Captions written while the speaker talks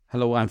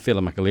Hello, I'm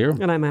Phelan McAleer.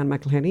 And I'm Anne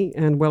McElhenney,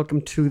 and welcome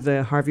to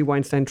the Harvey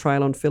Weinstein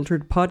Trial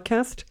Unfiltered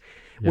podcast.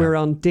 Yeah. We're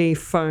on day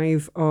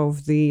 5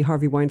 of the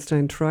Harvey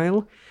Weinstein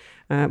trial.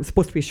 It's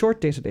supposed to be a short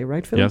day today,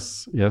 right, Phil?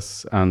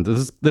 Yes. And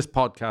this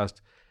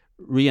podcast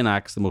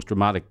reenacts the most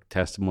dramatic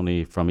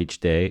testimony from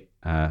each day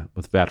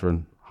with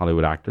veteran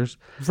Hollywood actors.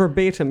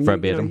 Verbatim.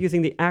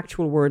 Using the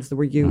actual words that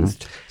were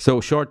used. Mm-hmm. So,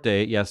 short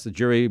day, yes, the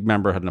jury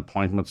member had an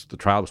appointment. The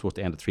trial was supposed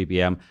to end at 3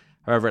 p.m.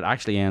 However, it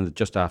actually ended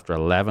just after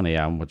 11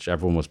 a.m., which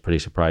everyone was pretty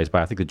surprised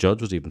by. I think the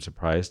judge was even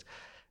surprised.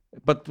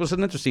 But it was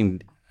an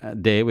interesting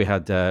day. We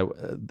had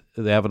the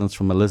evidence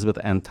from Elizabeth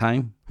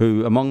Entine,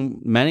 who,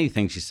 among many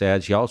things she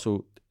said, she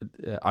also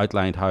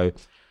outlined how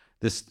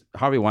this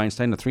Harvey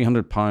Weinstein, a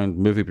 300-pound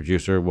movie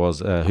producer,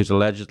 who's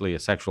allegedly a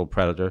sexual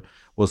predator,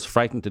 was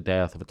frightened to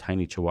death of a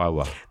tiny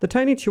Chihuahua. The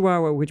tiny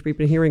Chihuahua, which we've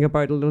been hearing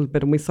about a little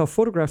bit, and we saw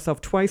photographs of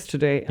twice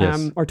today,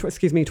 yes.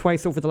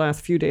 Twice over the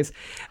last few days.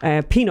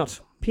 Peanut.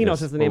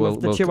 Peanut is the name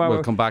of the Chihuahua.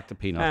 We'll come back to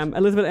Peanut.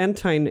 Elizabeth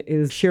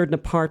Entine shared an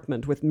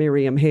apartment with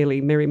Miriam Haley.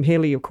 Miriam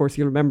Haley, of course,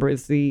 you'll remember,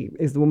 is the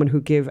woman who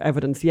gave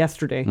evidence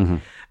yesterday.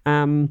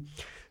 Mm-hmm.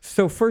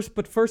 So first,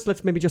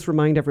 let's maybe just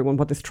remind everyone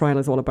what this trial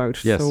is all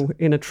about. Yes. So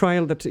in a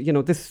trial that,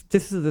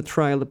 this is the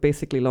trial that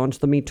basically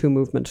launched the Me Too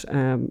movement.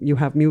 You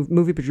have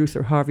movie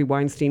producer Harvey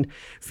Weinstein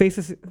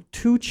faces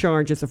 2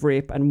 charges of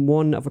rape and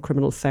 1 of a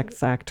criminal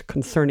sex act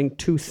concerning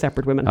 2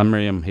 separate women. And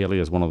Miriam Haley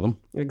is one of them.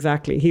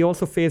 Exactly. He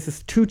also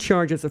faces 2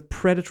 charges of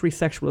predatory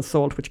sexual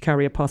assault, which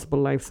carry a possible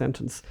life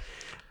sentence.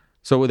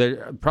 So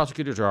the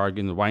prosecutors are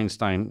arguing that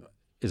Weinstein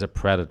is a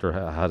predator,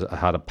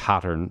 had a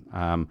pattern.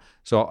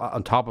 So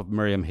on top of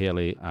Miriam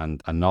Haley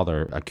and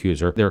another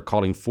accuser, they're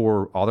calling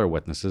 4 other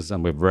witnesses,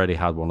 and we've already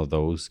had one of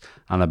those,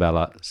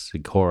 Annabella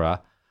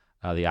Sciorra,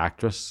 the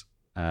actress.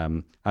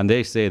 And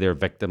they say they're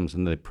victims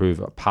and they prove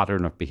a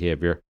pattern of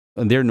behaviour.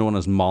 And they're known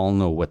as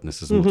Molyneux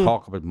witnesses. And we'll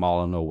talk about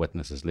Molyneux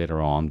witnesses later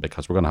on,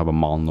 because we're going to have a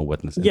Molyneux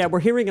witness. Yeah, we're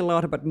hearing a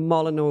lot about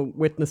Molyneux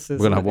witnesses.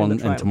 We're going to have one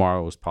in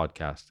tomorrow's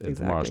podcast, in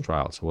tomorrow's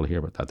trial. So we'll hear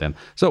about that then.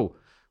 So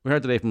we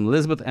heard today from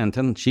Elizabeth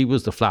Entine. She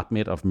was the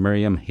flatmate of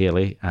Miriam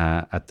Haley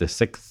at the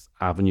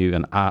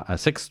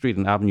 6th Street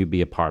and Avenue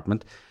B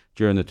apartment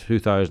during the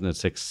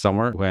 2006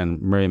 summer, when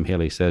Miriam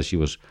Haley says she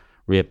was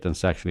raped and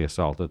sexually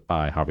assaulted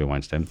by Harvey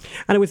Weinstein.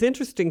 And it was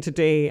interesting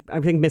today. I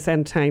think Miss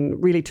Entine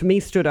really, to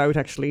me, stood out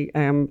actually.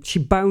 She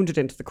bounded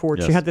into the court.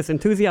 Yes. She had this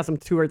enthusiasm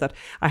to her that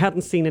I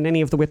hadn't seen in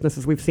any of the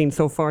witnesses we've seen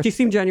so far. She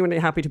seemed genuinely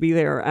happy to be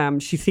there.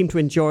 She seemed to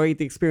enjoy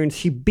the experience.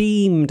 She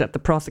beamed at the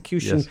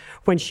prosecution. Yes.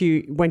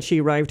 when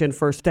she arrived in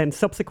first. Then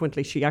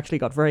subsequently, she actually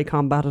got very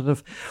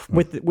combative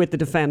with the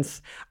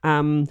defence.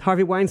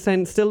 Harvey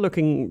Weinstein still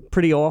looking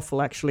pretty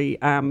awful actually,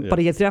 but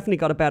he has definitely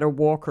got a better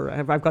walker.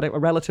 I've got a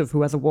relative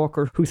who has a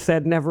walker who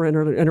said never in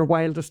her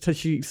wildest has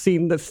she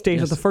seen the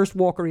state of the first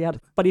walker he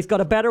had, but he's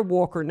got a better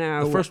walker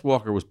now. The first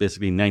walker was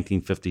basically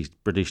 1950s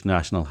British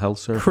National Health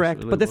Service.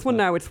 Correct, but this one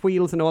now, it's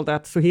wheels and all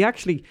that. So he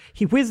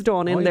whizzed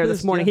on in there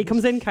this morning. He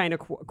comes in kind of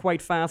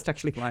quite fast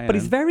actually, but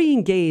he's very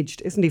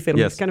engaged, isn't he, Phil?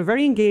 Yes. He's kind of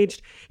very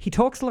engaged. He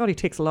talks a lot. He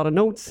takes a lot of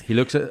notes. He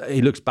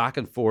looks back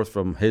and forth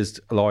from his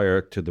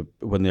lawyer to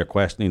when they're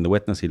questioning the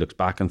witness. He looks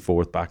back and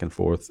forth.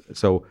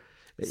 So,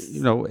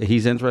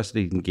 he's interested.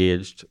 He's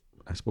engaged.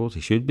 I suppose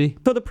he should be.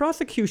 So the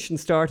prosecution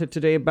started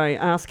today by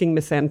asking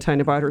Miss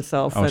Entine about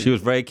herself. Oh, she was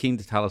very keen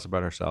to tell us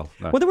about herself.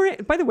 No. Well,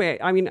 by the way,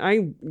 I mean,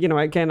 I'm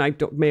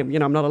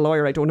not a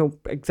lawyer. I don't know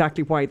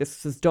exactly why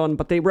this is done,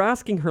 but they were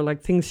asking her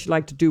like things she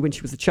liked to do when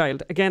she was a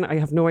child. Again, I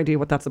have no idea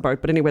what that's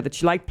about, but anyway, that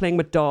she liked playing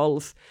with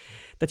dolls,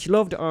 that she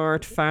loved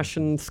art,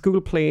 fashion, school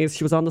plays.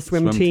 She was on the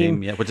swim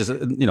team. Yeah, which is,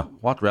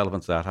 what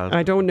relevance that has.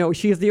 I don't know.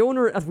 She is the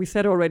owner, as we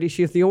said already,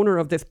 she is the owner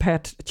of this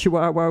pet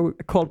Chihuahua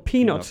called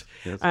Peanut.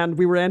 Yes. And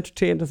we were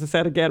entertained, as I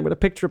said again, with a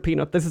picture of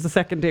Peanut. This is the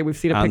second day we've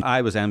seen a picture. And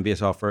I was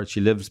envious of her. She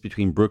lives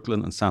between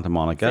Brooklyn and Santa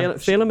Monica.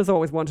 Phelan has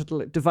always wanted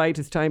to divide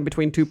his time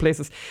between 2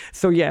 places.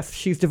 So yes,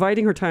 she's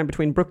dividing her time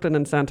between Brooklyn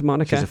and Santa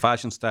Monica. She's a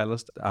fashion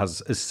stylist,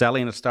 is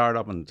selling a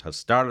startup and has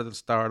started a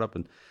startup,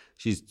 and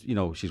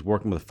she's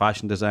working with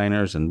fashion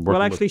designers and working.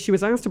 Well, actually, she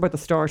was asked about the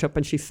startup,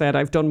 and she said,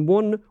 "I've done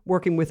one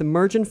working with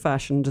emerging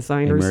fashion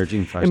designers,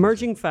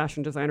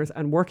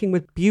 and working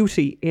with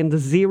beauty in the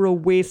zero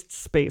waste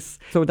space."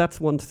 So that's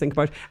one to think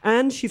about.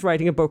 And she's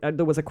writing a book.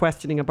 There was a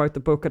questioning about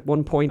the book at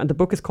one point, and the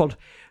book is called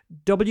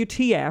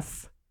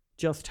 "WTF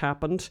Just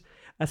Happened."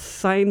 A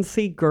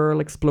sciencey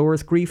girl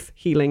explores grief,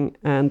 healing,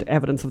 and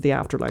evidence of the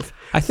afterlife.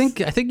 I think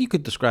you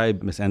could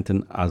describe Miss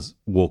Entine as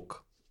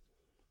woke.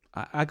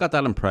 I got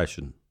that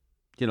impression.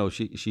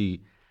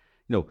 She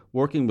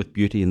working with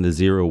beauty in the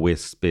zero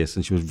waste space,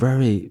 and she was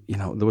very,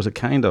 there was a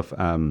kind of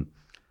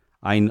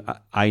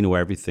I know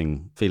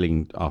everything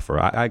feeling of her.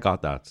 I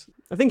got that.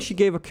 I think she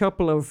gave a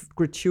couple of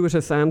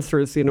gratuitous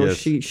answers. Yes.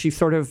 She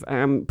sort of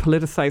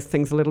politicized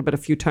things a little bit a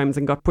few times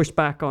and got pushed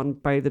back on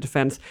by the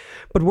defense.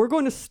 But we're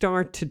going to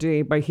start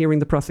today by hearing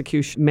the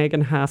prosecution, Megan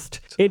Hast,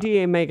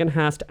 ADA Megan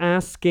Hast,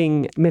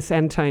 asking Miss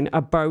Entine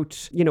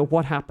about,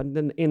 what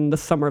happened in the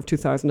summer of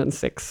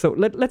 2006. So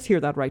let's hear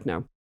that right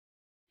now.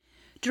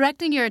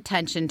 Directing your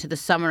attention to the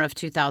summer of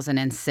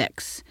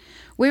 2006,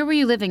 where were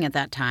you living at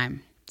that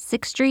time?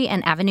 6th Street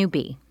and Avenue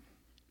B.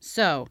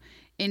 So,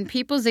 in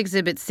People's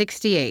Exhibit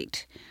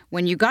 68,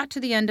 when you got to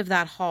the end of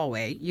that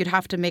hallway, you'd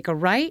have to make a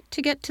right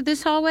to get to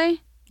this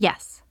hallway?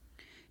 Yes.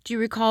 Do you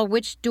recall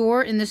which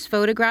door in this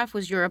photograph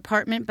was your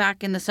apartment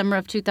back in the summer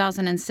of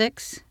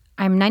 2006?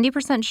 I'm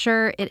 90%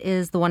 sure it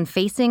is the one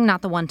facing,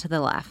 not the one to the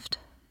left.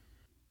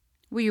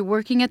 Were you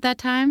working at that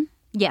time?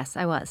 Yes,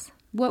 I was.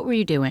 What were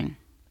you doing?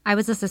 I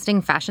was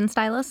assisting fashion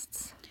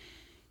stylists.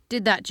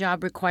 Did that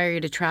job require you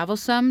to travel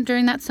some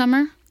during that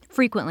summer?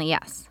 Frequently,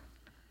 yes.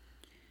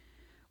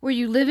 Were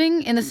you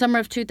living in the summer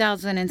of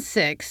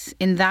 2006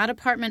 in that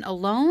apartment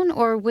alone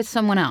or with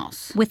someone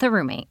else? With a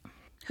roommate.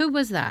 Who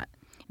was that?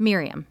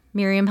 Miriam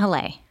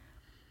Halle.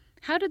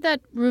 How did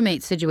that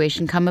roommate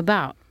situation come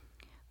about?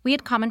 We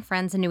had common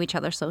friends and knew each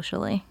other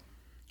socially.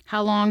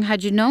 How long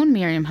had you known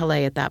Miriam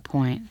Halle at that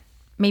point?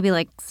 Maybe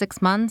like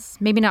 6 months,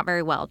 maybe not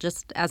very well,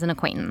 just as an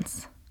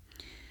acquaintance.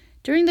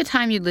 During the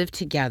time you lived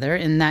together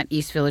in that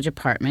East Village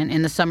apartment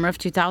in the summer of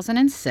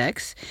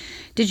 2006,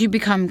 did you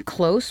become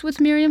close with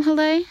Miriam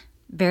Halle?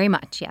 Very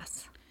much,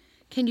 yes.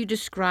 Can you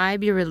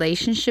describe your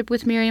relationship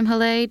with Miriam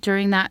Halle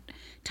during that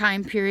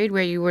time period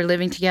where you were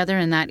living together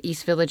in that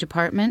East Village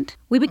apartment?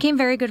 We became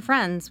very good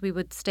friends. We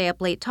would stay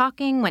up late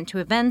talking, went to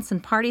events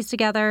and parties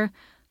together,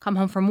 come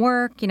home from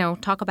work,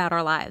 talk about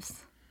our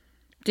lives.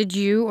 Did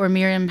you or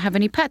Miriam have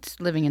any pets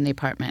living in the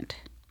apartment?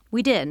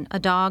 We did, a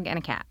dog and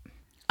a cat.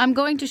 I'm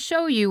going to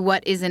show you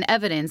what is in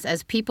evidence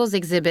as People's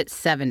Exhibit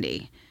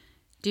 70.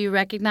 Do you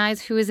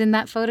recognize who is in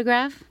that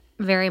photograph?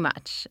 Very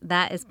much.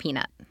 That is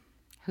Peanut.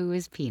 Who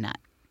is Peanut?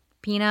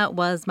 Peanut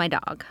was my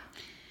dog.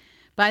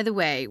 By the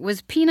way,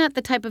 was Peanut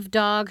the type of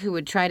dog who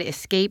would try to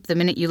escape the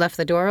minute you left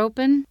the door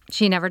open?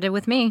 She never did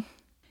with me.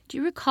 Do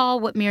you recall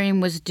what Miriam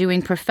was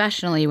doing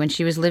professionally when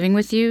she was living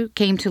with you,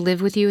 came to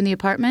live with you in the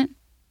apartment?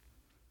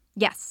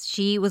 Yes,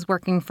 she was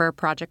working for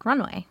Project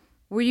Runway.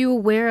 Were you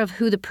aware of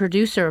who the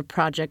producer of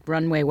Project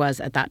Runway was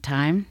at that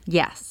time?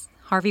 Yes,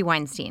 Harvey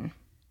Weinstein.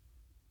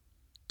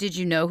 Did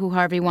you know who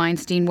Harvey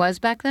Weinstein was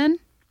back then?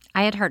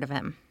 I had heard of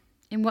him.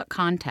 In what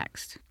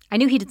context? I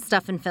knew he did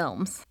stuff in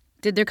films.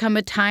 Did there come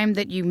a time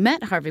that you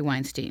met Harvey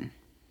Weinstein?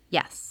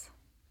 Yes.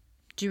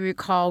 Do you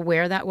recall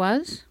where that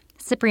was?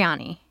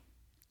 Cipriani.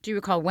 Do you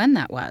recall when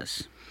that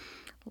was?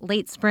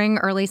 Late spring,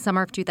 early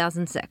summer of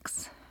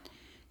 2006.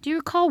 Do you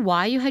recall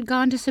why you had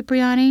gone to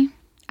Cipriani?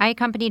 I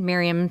accompanied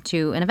Miriam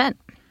to an event.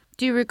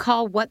 Do you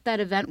recall what that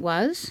event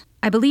was?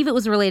 I believe it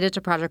was related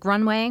to Project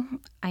Runway.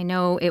 I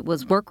know it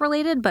was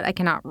work-related, but I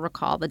cannot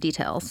recall the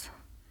details.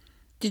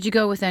 Did you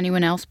go with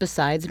anyone else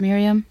besides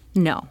Miriam?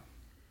 No.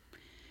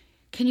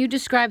 Can you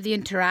describe the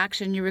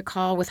interaction you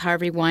recall with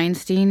Harvey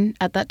Weinstein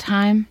at that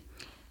time?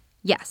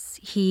 Yes.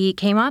 He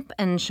came up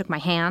and shook my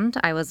hand.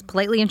 I was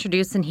politely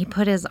introduced, and he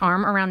put his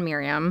arm around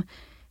Miriam,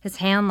 his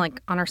hand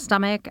on her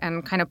stomach,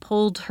 and kind of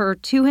pulled her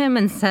to him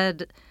and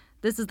said,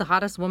 "This is the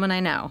hottest woman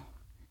I know."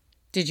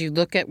 Did you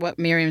look at what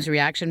Miriam's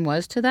reaction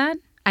was to that?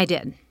 I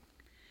did.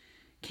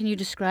 Can you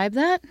describe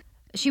that?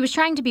 She was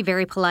trying to be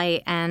very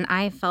polite, and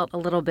I felt a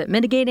little bit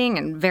mitigating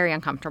and very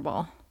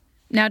uncomfortable.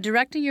 Now,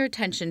 directing your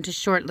attention to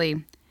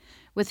shortly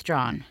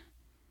withdrawn.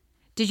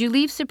 Did you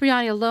leave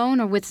Cipriani alone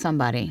or with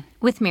somebody?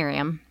 With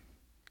Miriam.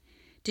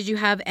 Did you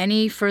have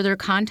any further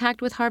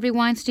contact with Harvey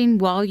Weinstein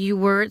while you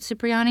were at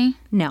Cipriani?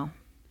 No.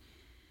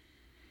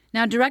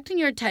 Now, directing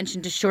your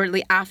attention to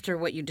shortly after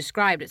what you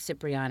described at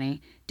Cipriani,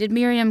 did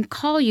Miriam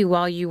call you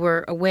while you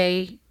were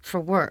away for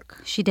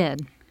work? She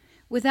did.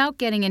 Without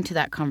getting into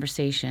that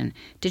conversation,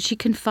 did she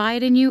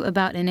confide in you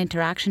about an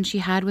interaction she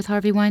had with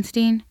Harvey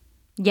Weinstein?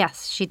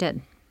 Yes, she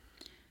did.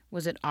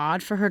 Was it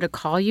odd for her to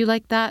call you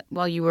like that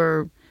while you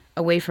were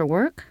away for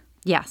work?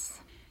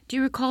 Yes. Do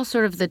you recall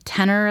sort of the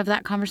tenor of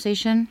that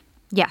conversation?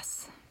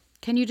 Yes.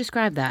 Can you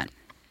describe that?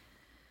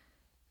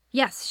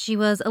 Yes, she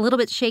was a little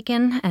bit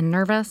shaken and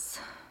nervous.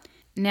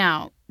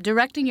 Now,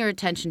 directing your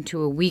attention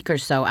to a week or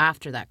so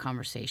after that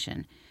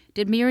conversation,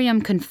 did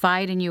Miriam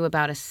confide in you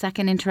about a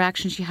second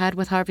interaction she had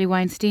with Harvey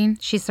Weinstein?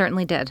 She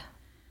certainly did.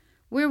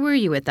 Where were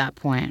you at that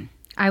point?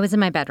 I was in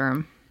my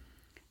bedroom.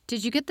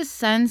 Did you get the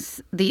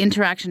sense the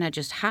interaction had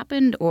just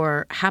happened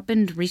or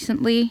happened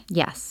recently?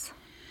 Yes.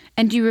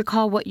 And do you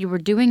recall what you were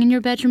doing in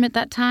your bedroom at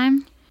that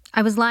time?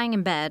 I was lying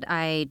in bed.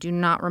 I do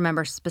not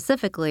remember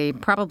specifically,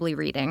 probably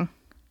reading.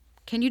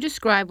 Can you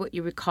describe what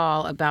you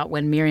recall about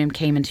when Miriam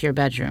came into your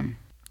bedroom?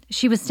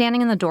 She was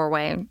standing in the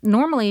doorway.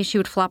 Normally, she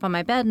would flop on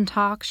my bed and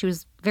talk. She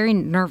was very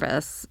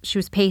nervous. She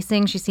was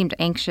pacing. She seemed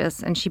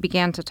anxious, and she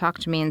began to talk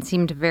to me and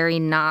seemed very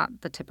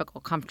not the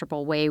typical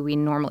comfortable way we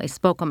normally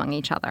spoke among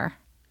each other.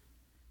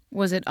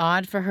 Was it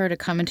odd for her to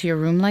come into your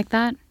room like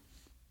that?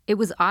 It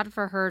was odd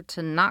for her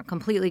to not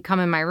completely come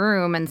in my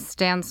room and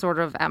stand sort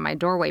of at my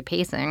doorway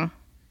pacing.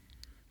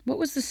 What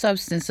was the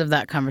substance of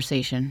that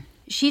conversation?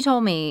 She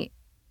told me,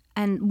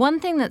 and one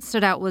thing that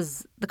stood out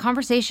was the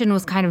conversation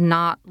was kind of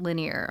not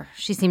linear.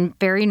 She seemed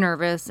very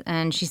nervous,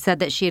 and she said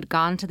that she had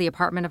gone to the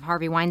apartment of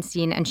Harvey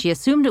Weinstein, and she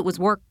assumed it was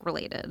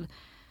work-related.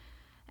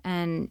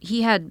 And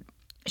he had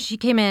She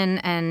came in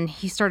and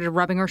he started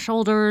rubbing her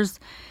shoulders,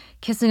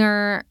 kissing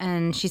her,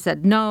 and she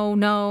said, no,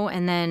 no,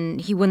 and then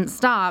he wouldn't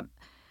stop.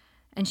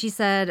 And she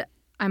said,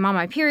 I'm on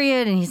my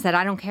period, and he said,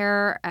 I don't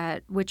care,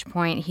 at which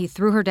point he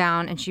threw her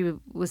down, and she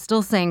was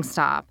still saying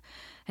stop.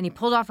 And he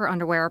pulled off her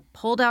underwear,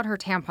 pulled out her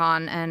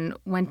tampon, and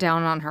went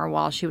down on her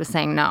while she was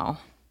saying no.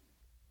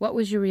 What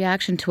was your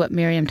reaction to what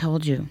Miriam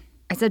told you?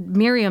 I said,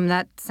 Miriam,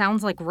 that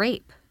sounds like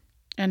rape.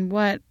 And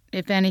what,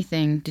 if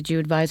anything, did you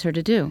advise her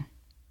to do?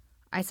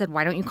 I said,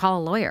 why don't you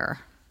call a lawyer?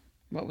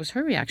 What was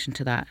her reaction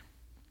to that?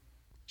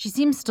 She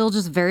seemed still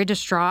just very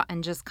distraught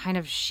and just kind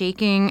of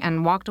shaking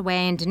and walked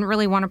away and didn't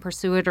really want to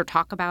pursue it or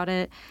talk about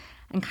it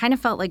and kind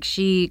of felt like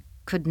she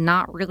could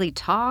not really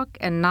talk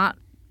and not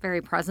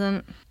very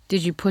present.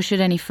 Did you push it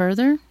any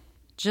further?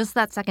 Just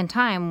that second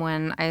time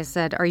when I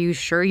said, are you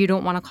sure you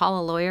don't want to call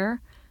a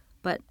lawyer?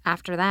 But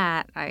after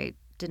that, I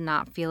did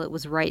not feel it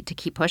was right to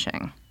keep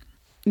pushing.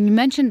 You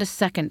mentioned a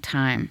second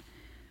time.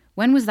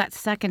 When was that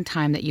second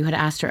time that you had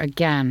asked her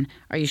again,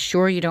 are you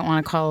sure you don't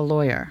want to call a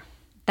lawyer?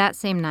 That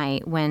same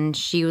night when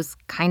she was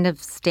kind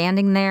of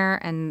standing there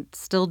and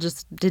still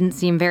just didn't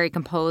seem very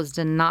composed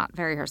and not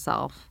very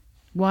herself.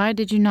 Why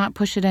did you not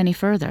push it any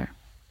further?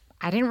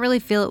 I didn't really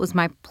feel it was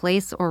my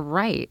place or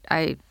right.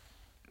 I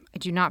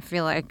do not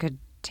feel I could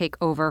take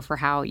over for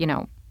how,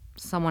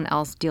 someone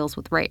else deals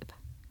with rape.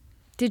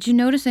 Did you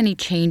notice any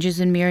changes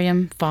in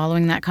Miriam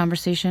following that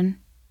conversation?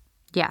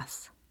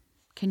 Yes.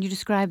 Can you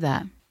describe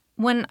that?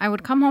 When I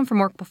would come home from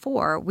work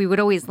before, we would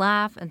always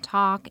laugh and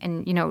talk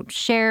and,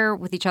 share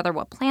with each other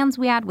what plans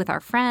we had with our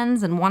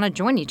friends and want to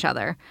join each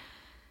other.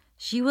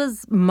 She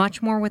was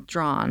much more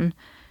withdrawn.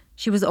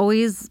 She was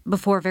always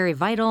before very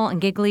vital and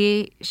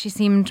giggly. She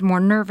seemed more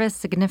nervous,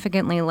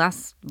 significantly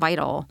less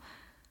vital.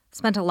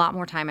 Spent a lot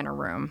more time in her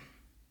room.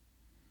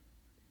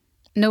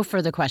 No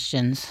further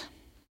questions.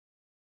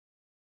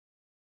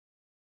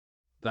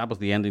 That was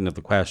the ending of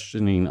the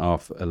questioning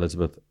of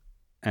Elizabeth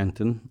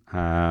Enton.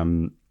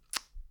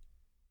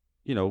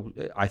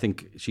 I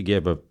think she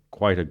gave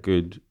quite a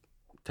good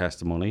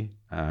testimony.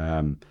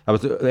 That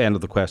was the end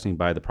of the questioning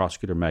by the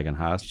prosecutor, Megan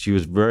Haas. She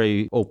was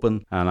very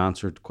open and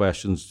answered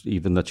questions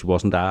even that she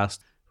wasn't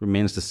asked.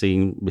 Remains to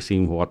be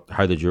seen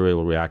how the jury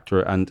will react to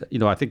her. And,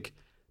 I think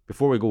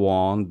before we go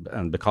on,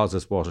 and because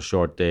this was a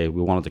short day,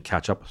 we wanted to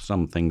catch up with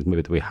some things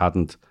maybe that we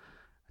hadn't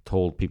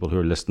told people who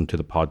are listening to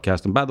the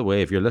podcast. And by the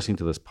way, if you're listening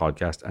to this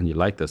podcast and you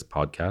like this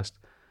podcast,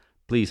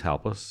 please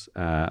help us.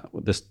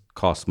 This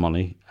costs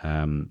money.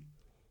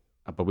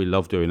 But we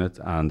love doing it,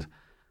 and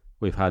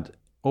we've had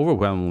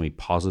overwhelmingly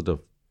positive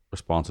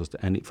responses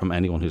from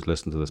anyone who's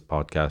listened to this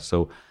podcast.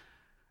 So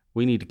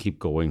we need to keep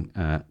going.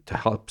 To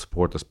help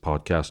support this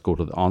podcast, go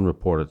to the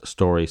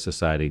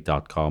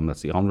unreportedstorysociety.com.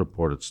 That's the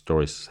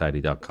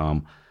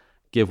unreportedstorysociety.com.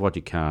 Give what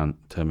you can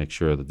to make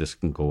sure that this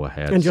can go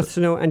ahead. And just to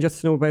know,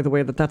 by the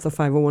way, that's a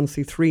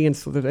 501c3, and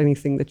so that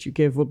anything that you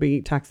give will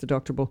be tax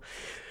deductible.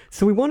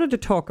 So we wanted to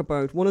talk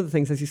about one of the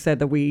things, as you said,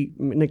 that we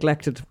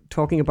neglected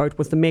talking about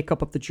was the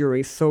makeup of the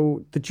jury.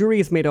 So the jury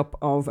is made up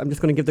of, I'm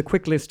just going to give the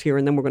quick list here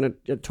and then we're going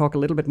to talk a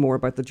little bit more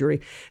about the jury.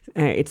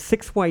 It's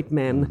 6 white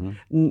men.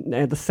 Mm-hmm.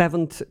 The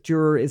 7th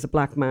juror is a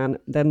black man.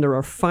 Then there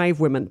are 5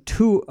 women.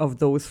 2 of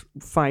those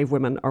 5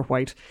 women are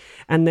white.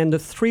 And then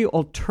there's 3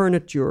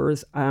 alternate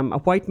jurors, a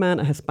white man,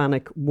 a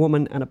Hispanic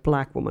woman and a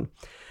black woman.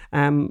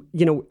 And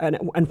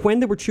when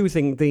they were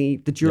choosing the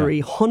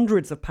jury,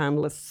 hundreds of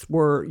panelists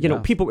were,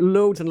 people,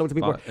 loads and loads of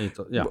people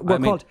were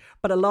called.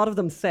 But a lot of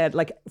them said,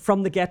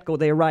 from the get-go,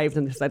 they arrived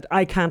and they said,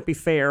 I can't be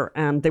fair.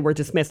 And they were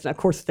dismissed. And of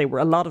course, a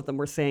lot of them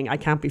were saying, I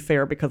can't be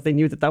fair, because they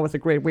knew that was a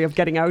great way of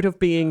getting out of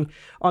being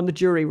on the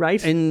jury,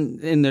 right?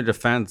 In their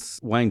defense,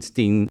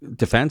 Weinstein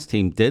defense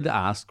team did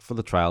ask for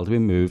the trial to be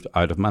moved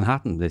out of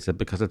Manhattan. They said,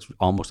 because it's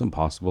almost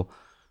impossible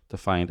to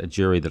find a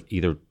jury that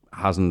either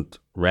hasn't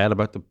read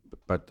about the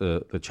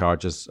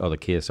charges or the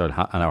case or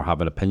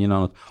have an opinion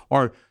on it,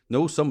 or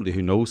know somebody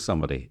who knows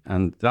somebody.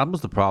 And that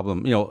was the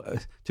problem.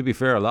 To be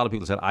fair, a lot of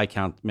people said, I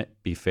can't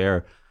be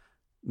fair.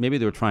 Maybe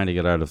they were trying to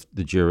get out of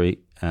the jury,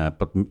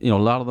 but a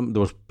lot of them,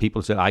 there was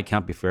people who said, I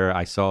can't be fair.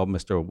 I saw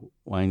Mr.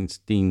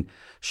 Weinstein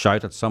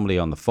shout at somebody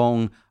on the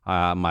phone.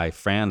 My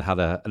friend had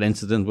an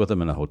incident with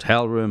him in a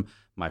hotel room.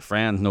 My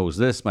friend knows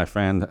this. My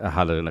friend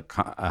had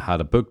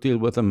a book deal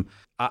with him.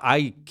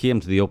 I came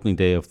to the opening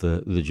day of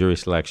the jury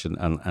selection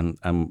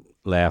and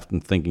left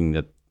and thinking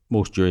that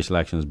most jury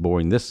selection is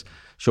boring. This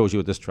shows you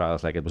what this trial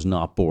is like. It was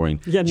not boring.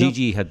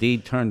 Gigi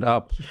Hadid turned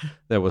up.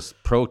 There was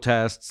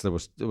protests. There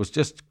was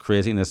just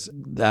craziness,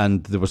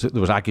 and there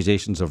was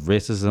accusations of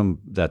racism.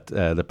 That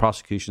the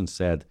prosecution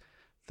said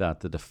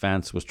that the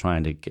defense was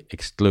trying to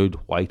exclude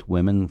white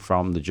women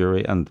from the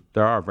jury, and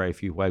there are very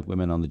few white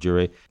women on the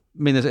jury.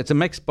 I mean, it's a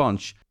mixed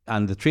bunch,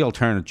 and the 3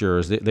 alternate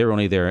jurors, they're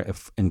only there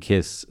in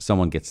case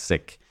someone gets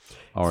sick.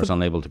 or is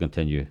unable to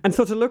continue. And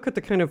so to look at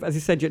the kind of, as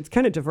you said, it's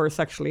kind of diverse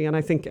actually. And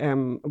I think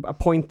a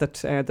point that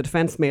the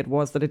defence made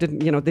was that it didn't,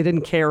 they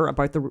didn't care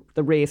about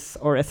the race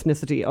or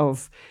ethnicity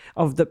of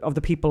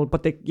the people,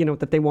 but they,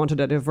 that they wanted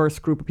a diverse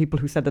group of people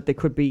who said that they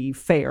could be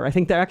fair. I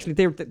think they're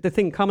the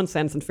thing, common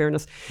sense and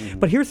fairness. Mm-hmm.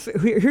 But here's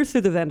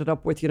who they've ended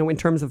up with, in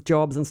terms of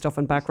jobs and stuff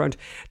and background.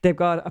 They've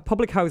got a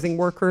public housing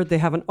worker. They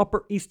have an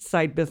Upper East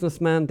Side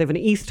businessman. They have an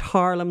East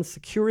Harlem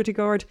security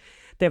guard.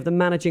 They have the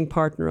managing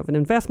partner of an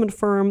investment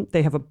firm.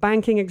 They have a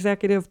banking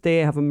executive. They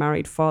have a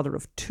married father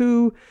of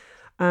 2.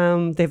 They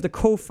have the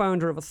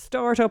co-founder of a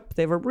startup.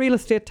 They have a real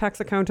estate tax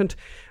accountant.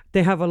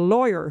 They have a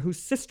lawyer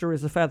whose sister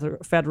is a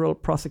federal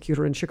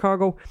prosecutor in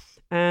Chicago.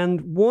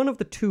 And one of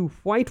the 2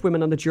 white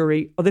women on the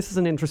jury, this is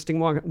an interesting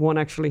one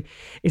actually,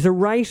 is a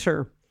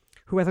writer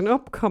who has an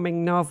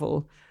upcoming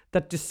novel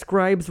that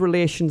describes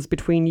relations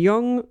between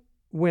young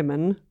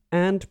women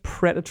and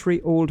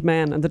predatory old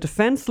men. And the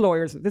defence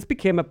lawyers, this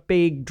became a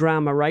big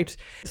drama, right?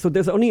 So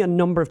there's only a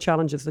number of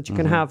challenges that you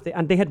can have,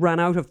 and they had ran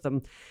out of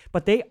them.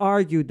 But they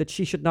argued that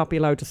she should not be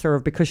allowed to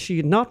serve because she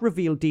had not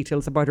revealed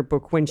details about her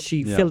book when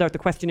she filled out the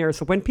questionnaire.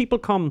 So when people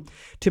come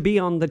to be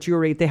on the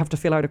jury, they have to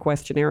fill out a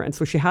questionnaire. And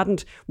so she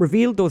hadn't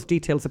revealed those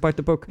details about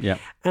the book. Yeah.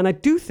 And I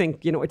do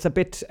think, it's a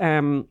bit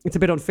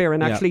unfair.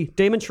 And actually,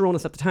 Damon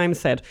Sharonis at the time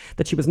said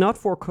that she was not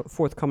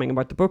forthcoming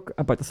about the book,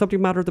 about the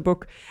subject matter of the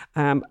book,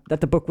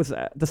 that the book was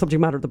the subject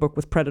matter of the book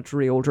was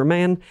predatory older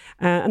men,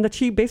 and that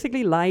she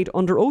basically lied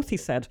under oath, he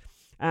said.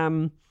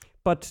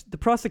 But the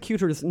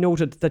prosecutors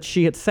noted that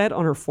she had said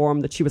on her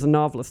form that she was a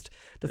novelist.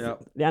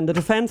 And the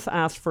defence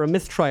asked for a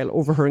mistrial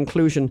over her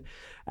inclusion.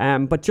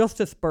 But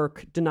Justice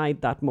Burke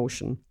denied that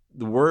motion.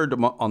 The word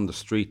on the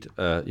street,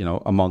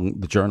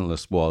 among the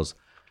journalists was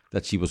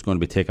that she was going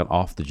to be taken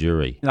off the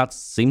jury. That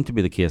seemed to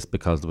be the case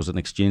because there was an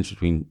exchange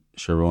between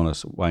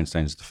Sharonis,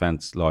 Weinstein's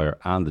defence lawyer,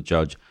 and the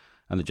judge.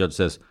 And the judge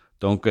says,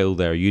 don't go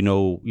there. You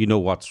know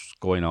what's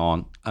going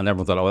on. And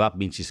everyone thought, that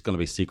means she's going to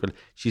be secret.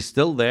 She's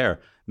still there.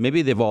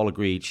 Maybe they've all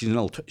agreed she's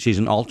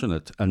an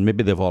alternate, and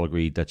maybe they've all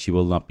agreed that she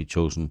will not be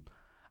chosen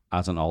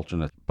as an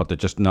alternate, but they're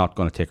just not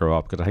going to take her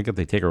off, because I think if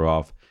they take her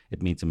off,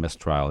 it means a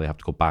mistrial. They have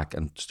to go back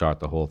and start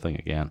the whole thing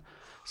again.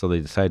 So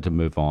they decided to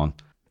move on.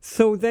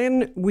 So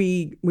then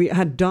we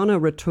had Donna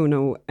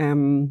Rotunno,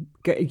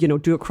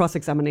 do a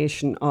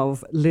cross-examination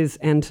of Liz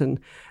Enton,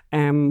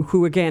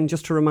 who, again,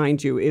 just to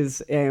remind you, is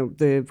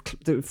the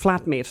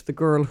flatmate, the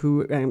girl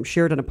who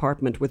shared an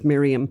apartment with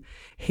Miriam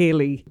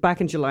Haley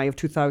back in July of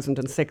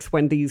 2006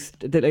 when the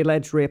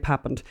alleged rape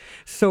happened.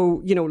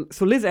 So,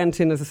 so Liz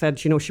Enton, as I said,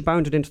 she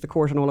bounded into the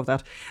court and all of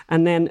that.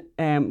 And then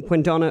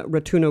when Donna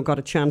Rotunno got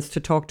a chance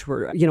to talk to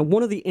her,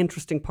 one of the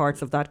interesting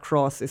parts of that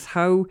cross is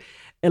how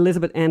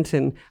Elizabeth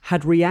Enton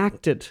had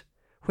reacted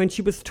when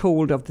she was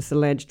told of this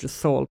alleged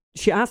assault.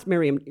 She asked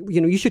Miriam,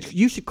 you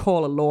should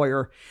call a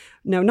lawyer.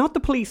 Now, not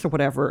the police or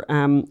whatever.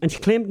 And she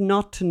claimed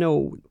not to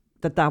know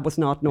that was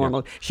not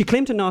normal. Yeah. She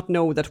claimed to not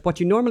know that what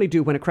you normally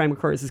do when a crime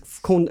occurs is,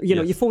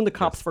 you phone the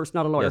cops first,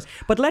 not a lawyer. Yes.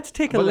 But let's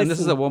take a listen. And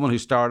this is a woman who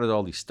started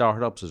all these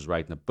startups, is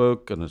writing a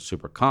book and is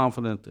super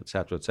confident,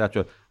 etc.,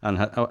 etc.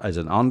 And as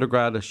an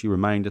undergrad, as she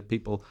reminded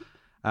people.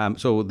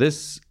 So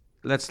this,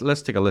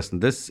 let's take a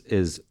listen. This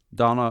is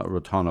Donna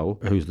Rotunno,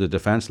 who's the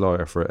defence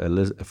lawyer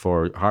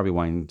for Harvey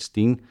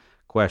Weinstein,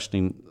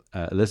 questioning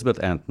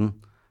Elizabeth Enton,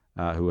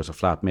 who was a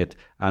flatmate.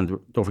 And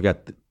don't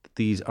forget,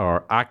 these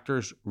are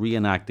actors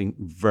reenacting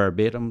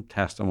verbatim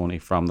testimony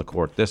from the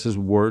court. This is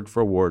word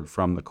for word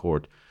from the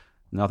court.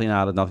 Nothing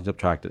added, nothing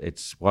subtracted.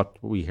 It's what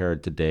we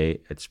heard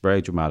today. It's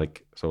very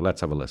dramatic. So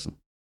let's have a listen.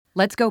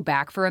 Let's go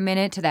back for a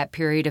minute to that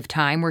period of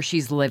time where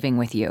she's living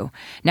with you.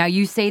 Now,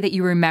 you say that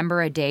you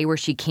remember a day where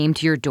she came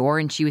to your door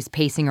and she was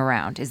pacing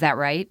around. Is that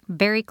right?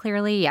 Very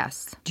clearly,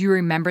 yes. Do you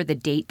remember the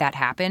date that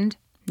happened?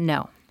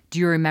 No. Do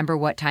you remember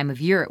what time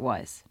of year it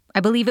was? I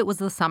believe it was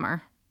the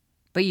summer.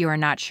 But you are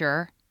not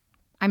sure?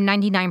 I'm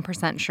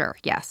 99% sure,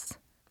 yes.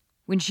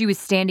 When she was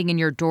standing in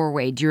your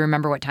doorway, do you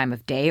remember what time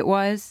of day it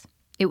was?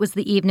 It was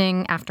the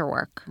evening after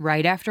work.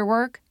 Right after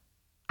work?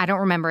 I don't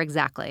remember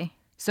exactly.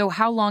 So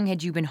how long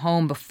had you been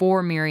home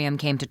before Miriam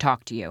came to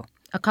talk to you?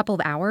 A couple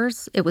of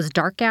hours. It was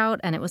dark out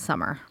and it was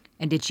summer.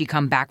 And did she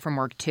come back from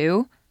work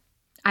too?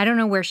 I don't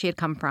know where she had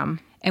come from.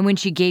 And when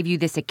she gave you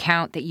this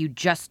account that you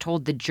just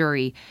told the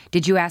jury,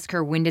 did you ask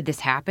her when did this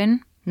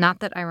happen? Not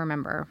that I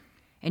remember.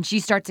 And she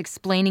starts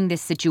explaining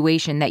this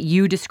situation that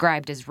you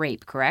described as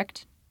rape,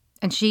 correct?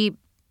 And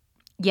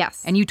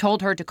yes. And you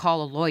told her to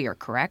call a lawyer,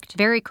 correct?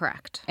 Very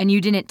correct. And you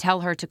didn't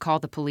tell her to call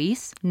the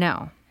police?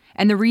 No.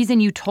 And the reason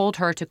you told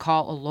her to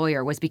call a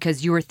lawyer was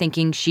because you were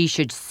thinking she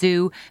should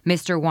sue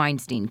Mr.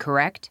 Weinstein,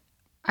 correct?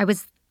 I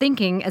was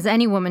thinking, as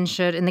any woman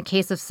should, in the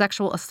case of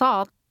sexual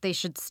assault, they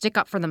should stick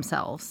up for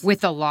themselves.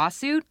 With a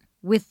lawsuit?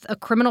 With a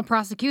criminal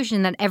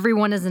prosecution that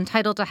everyone is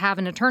entitled to have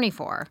an attorney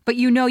for. But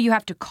you know you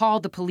have to call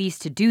the police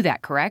to do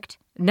that, correct?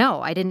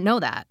 No, I didn't know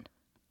that.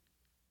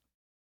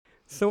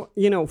 So,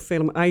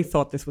 Phil, I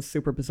thought this was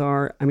super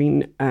bizarre. I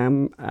mean,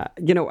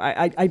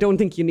 I don't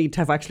think you need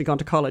to have actually gone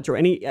to college or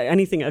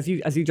anything, as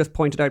you just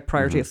pointed out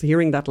prior to us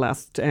hearing that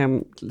last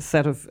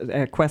set of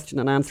question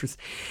and answers.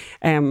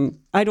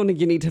 I don't think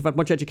you need to have had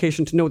much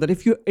education to know that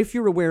if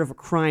you're aware of a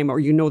crime,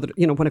 or that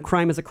when a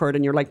crime has occurred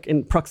and you're like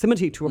in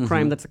proximity to a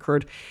crime that's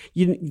occurred,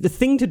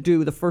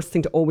 the first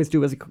thing to always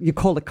do is you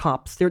call the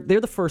cops. They're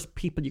the first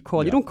people you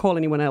call. Yeah. You don't call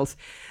anyone else.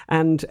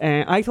 And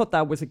I thought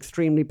that was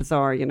extremely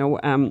bizarre.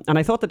 And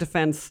I thought the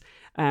defense,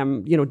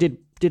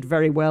 did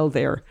very well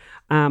there.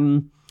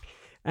 And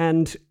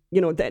then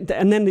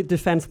the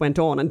defense went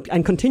on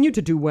and continued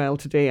to do well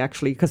today,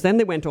 actually, because then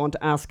they went on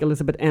to ask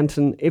Elizabeth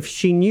Enton if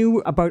she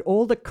knew about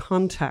all the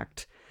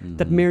contact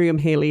that Miriam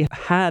Haley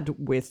had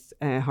with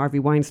Harvey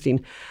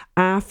Weinstein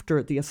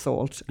after the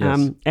assault.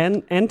 Yes.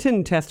 And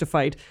Enton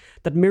testified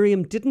that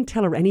Miriam didn't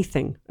tell her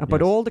anything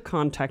about all the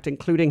contact,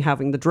 including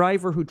having the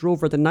driver who drove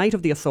her the night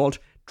of the assault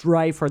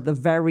drive her the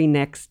very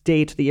next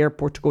day to the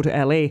airport to go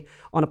to LA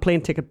on a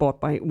plane ticket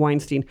bought by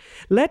Weinstein.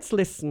 Let's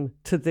listen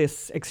to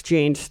this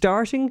exchange,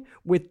 starting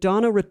with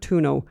Donna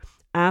Rotuno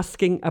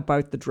asking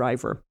about the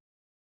driver.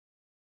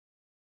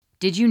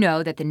 Did you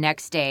know that the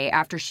next day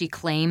after she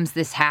claims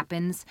this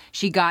happens,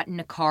 she got in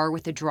a car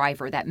with a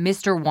driver that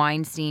Mr.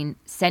 Weinstein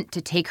sent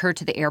to take her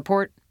to the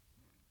airport?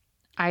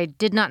 I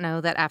did not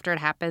know that after it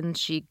happened,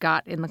 she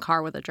got in the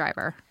car with a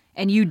driver.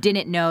 And you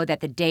didn't know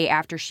that the day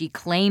after she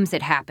claims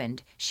it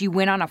happened, she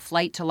went on a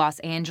flight to Los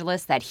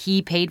Angeles that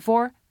he paid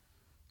for?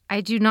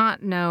 I do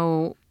not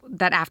know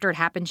that after it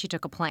happened, she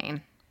took a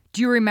plane.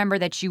 Do you remember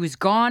that she was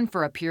gone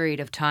for a period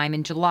of time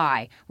in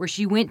July, where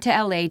she went to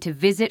LA to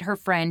visit her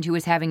friend who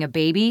was having a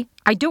baby?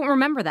 I don't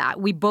remember that.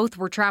 We both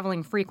were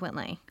traveling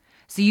frequently.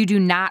 So you do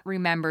not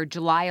remember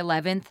July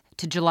 11th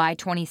to July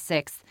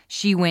 26th,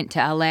 she went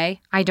to LA?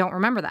 I don't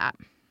remember that.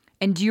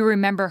 And do you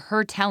remember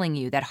her telling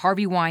you that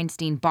Harvey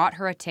Weinstein bought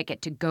her a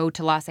ticket to go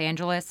to Los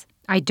Angeles?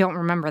 I don't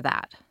remember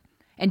that.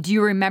 And do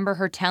you remember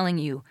her telling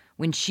you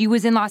when she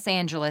was in Los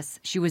Angeles,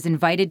 she was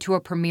invited to a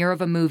premiere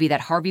of a movie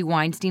that Harvey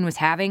Weinstein was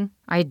having?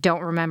 I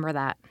don't remember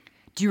that.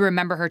 Do you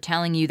remember her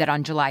telling you that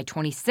on July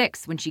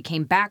 26th, when she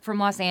came back from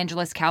Los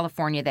Angeles,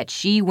 California, that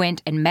she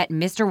went and met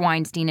Mr.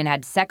 Weinstein and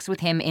had sex with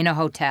him in a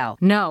hotel?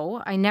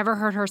 No, I never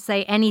heard her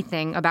say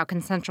anything about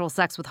consensual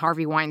sex with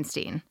Harvey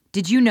Weinstein.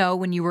 Did you know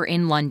when you were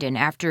in London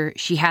after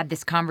she had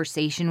this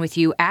conversation with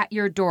you at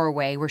your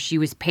doorway where she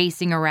was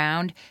pacing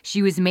around,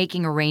 she was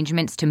making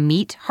arrangements to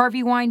meet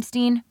Harvey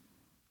Weinstein?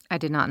 I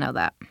did not know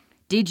that.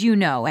 Did you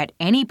know at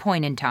any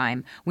point in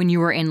time when you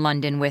were in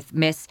London with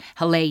Miss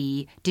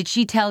Haley, did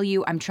she tell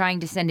you, I'm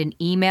trying to send an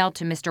email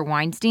to Mr.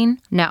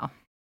 Weinstein? No.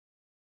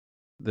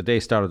 The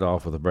day started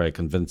off with a very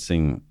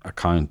convincing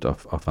account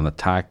of an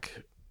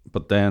attack,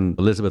 but then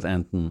Elizabeth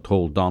Enton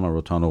told Donna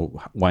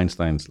Rotuno,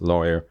 Weinstein's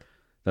lawyer,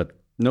 that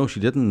no, she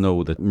didn't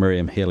know that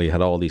Miriam Haley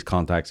had all these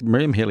contacts.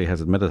 Miriam Haley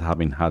has admitted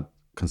having had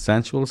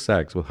consensual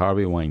sex with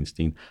Harvey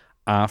Weinstein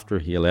after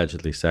he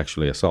allegedly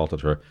sexually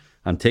assaulted her,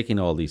 and taking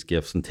all these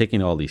gifts and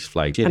taking all these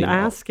flights. And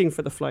asking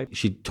for the flight.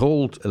 She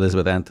told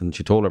Elizabeth Enton,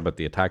 she told her about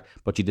the attack,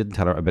 but she didn't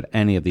tell her about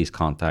any of these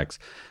contacts.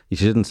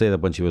 She didn't say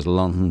that when she was in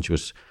London, she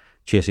was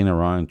chasing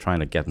around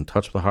trying to get in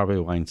touch with Harvey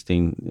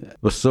Weinstein. It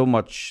was so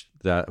much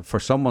that for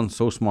someone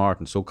so smart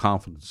and so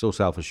confident, so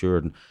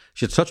self-assured, and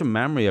she had such a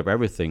memory of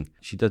everything,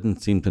 she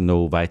didn't seem to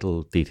know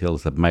vital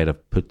details that might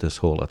have put this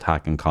whole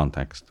attack in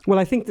context. Well,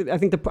 I think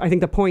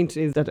the point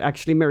is that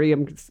actually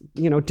Miriam,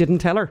 didn't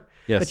tell her.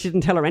 Yes. That she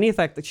didn't tell her any of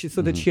that, that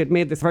she had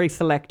made this very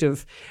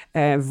selective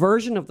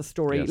version of the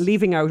story,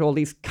 leaving out all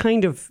these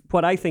kind of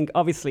what I think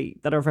obviously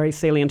that are very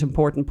salient,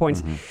 important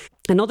points.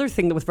 Another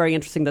thing that was very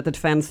interesting that the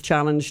defence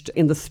challenged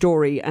in the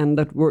story, and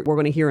that we're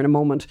going to hear in a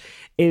moment,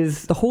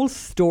 is the whole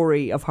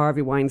story of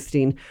Harvey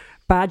Weinstein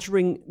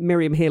badgering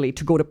Miriam Haley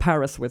to go to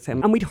Paris with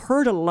him. And we'd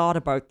heard a lot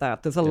about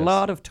that. There's a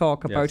lot of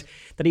talk about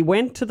that he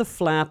went to the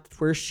flat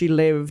where she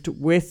lived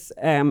with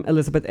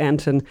Elizabeth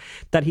Enton,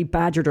 that he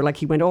badgered her, like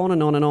he went on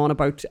and on and on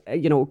about,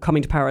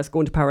 coming to Paris,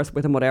 going to Paris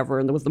with him, whatever.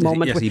 And there was the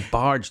moment he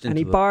barged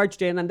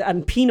in.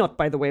 And Peanut,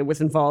 by the way,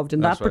 was involved in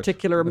that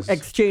particular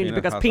exchange,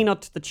 because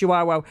Peanut, the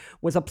Chihuahua,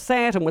 was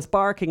upset and was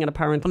barking, and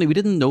apparently... We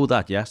didn't know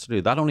that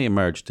yesterday. That only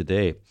emerged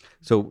today.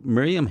 So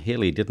Miriam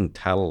Haley didn't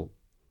tell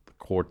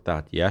court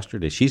that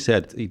yesterday. She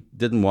said he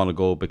didn't want to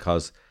go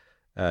because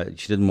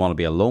she didn't want to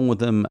be alone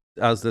with him.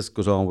 As this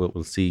goes on,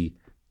 we'll see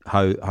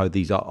how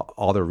these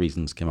other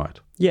reasons came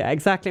out. Yeah,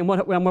 exactly. And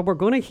what we're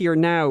going to hear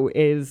now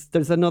is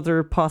there's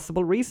another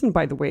possible reason,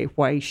 by the way,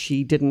 why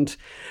she didn't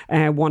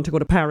want to go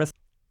to Paris.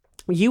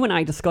 You and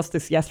I discussed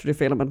this yesterday,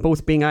 Phelim, and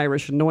both being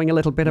Irish and knowing a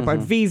little bit about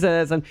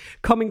visas and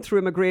coming through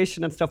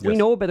immigration and stuff. Yes. We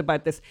know a bit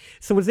about this.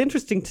 So it was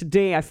interesting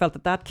today. I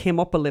felt that came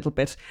up a little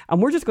bit.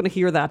 And we're just going to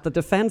hear that. The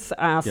defence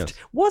asked,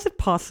 was it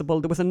possible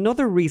there was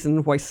another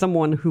reason why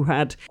someone who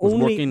was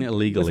working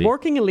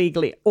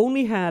illegally,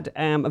 only had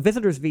a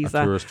visitor's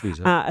visa,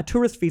 a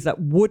tourist visa,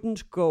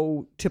 wouldn't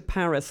go to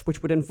Paris,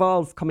 which would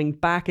involve coming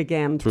back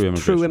again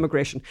through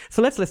immigration.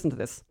 So let's listen to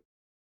this.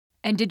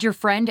 And did your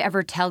friend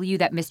ever tell you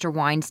that Mr.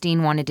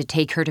 Weinstein wanted to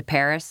take her to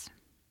Paris?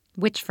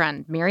 Which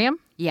friend? Miriam?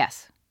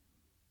 Yes.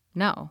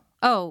 No.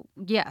 Oh,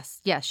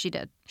 yes. Yes, she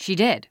did. She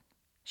did.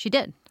 She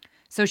did.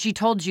 So she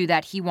told you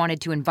that he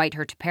wanted to invite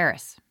her to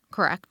Paris.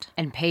 Correct.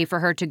 And pay for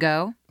her to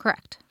go?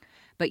 Correct.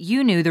 But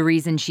you knew the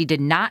reason she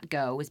did not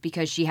go was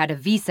because she had a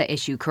visa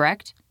issue,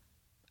 correct?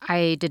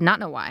 I did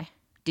not know why.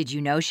 Did you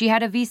know she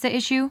had a visa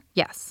issue?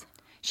 Yes.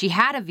 She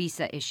had a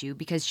visa issue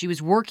because she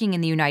was working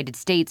in the United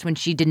States when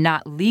she did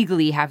not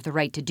legally have the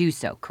right to do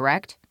so,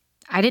 correct?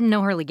 I didn't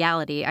know her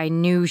legality. I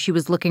knew she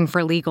was looking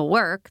for legal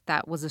work.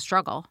 That was a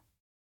struggle.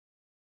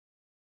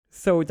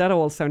 So that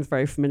all sounds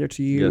very familiar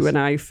to you. Yes. And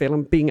I feel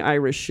being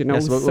Irish, you know.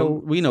 Yes,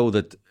 so we know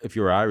that if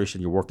you're Irish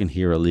and you're working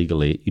here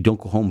illegally, you don't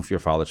go home for your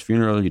father's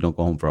funeral, you don't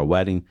go home for a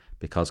wedding,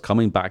 because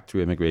coming back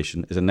through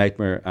immigration is a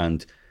nightmare,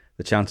 and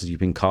the chances you've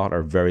been caught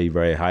are very,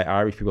 very high.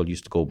 Irish people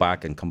used to go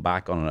back and come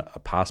back on a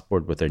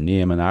passport with their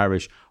name in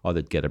Irish, or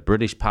they'd get a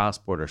British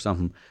passport or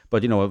something.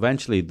 But,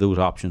 eventually those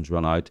options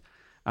run out.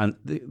 And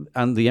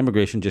the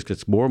immigration just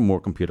gets more and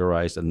more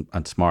computerized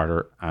and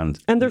smarter. And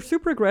they're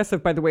super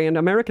aggressive, by the way. And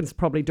Americans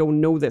probably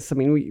don't know this. I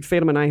mean,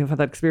 Phelim and I have had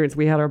that experience.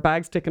 We had our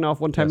bags taken off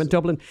one time in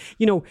Dublin.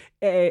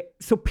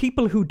 So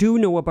people who do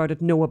know about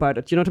it know about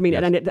it. You know what I mean?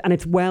 Yes. And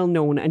it's well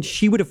known. And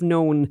she would have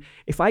known,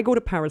 if I go to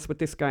Paris with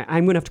this guy,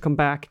 I'm going to have to come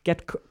back,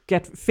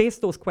 face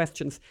those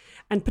questions,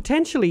 and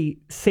potentially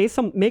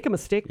make a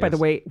mistake, by the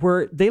way,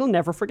 where they'll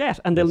never forget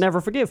and they'll never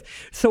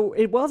forgive. So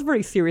it was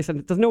very serious,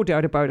 and there's no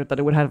doubt about it that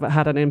it would have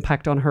had an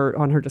impact on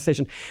her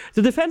decision.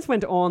 The defence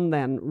went on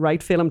then, right,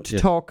 Phelim, to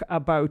talk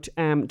about,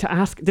 to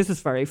ask, this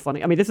is very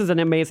funny. I mean, this is an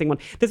amazing one.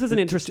 This is an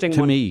interesting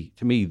one.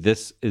 To me,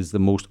 this is the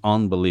most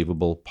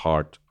unbelievable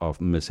part of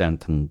Miss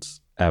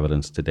Enton's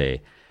evidence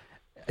today.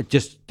 It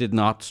just did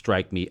not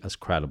strike me as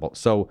credible.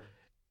 So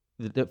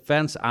the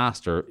defence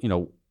asked her,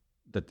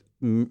 that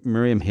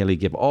Miriam Haley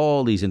gave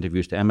all these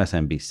interviews to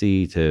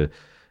MSNBC, to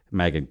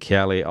Megyn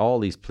Kelly, all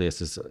these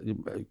places,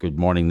 Good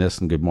Morning this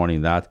and Good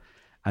Morning that.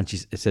 And she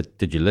said,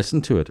 did you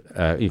listen to it?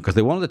 Because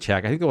they wanted to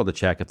check. I think they wanted to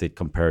check if they'd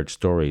compared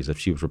stories, if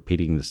she was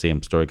repeating the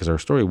same story, because her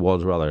story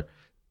was rather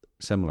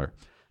similar.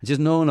 And she says,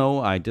 no,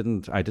 I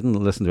didn't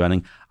listen to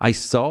anything. I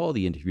saw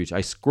the interviews.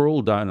 I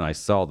scrolled down and I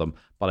saw them,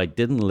 but I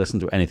didn't listen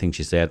to anything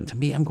she said. And to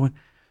me, I'm going,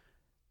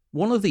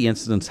 one of the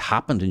incidents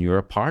happened in your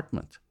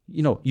apartment.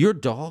 Your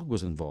dog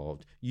was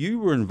involved. You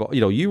were involved.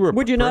 You were.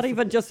 Would you not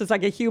even, just as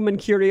like a human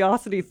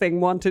curiosity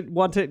thing, want to?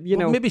 Well,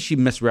 maybe she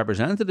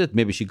misrepresented it.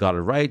 Maybe she got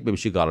it right. Maybe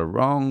she got it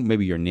wrong.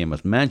 Maybe your name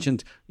was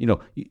mentioned.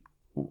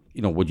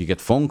 Would you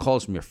get phone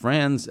calls from your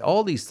friends?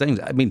 All these things.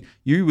 I mean,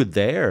 you were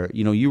there.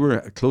 You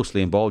were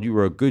closely involved. You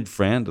were a good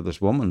friend of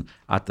this woman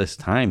at this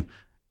time.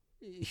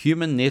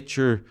 Human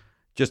nature.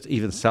 Just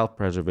even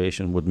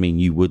self-preservation would mean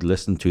you would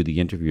listen to the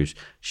interviews.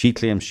 She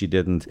claims she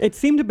didn't. It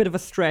seemed a bit of a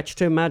stretch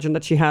to imagine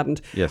that she hadn't.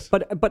 Yes.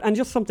 But and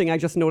just something I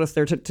just noticed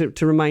there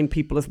to remind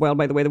people as well,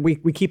 by the way, that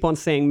we keep on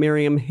saying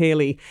Miriam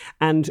Haley,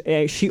 and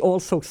she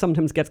also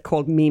sometimes gets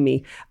called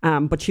Mimi,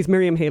 but she's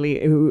Miriam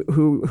Haley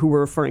who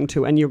we're referring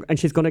to, and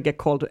she's going to get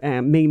called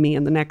Mimi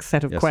in the next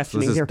set of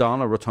questioning. So this here. is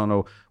Donna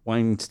Rotunno,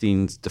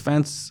 Weinstein's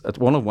defense,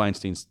 one of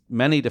Weinstein's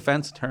many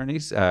defense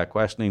attorneys,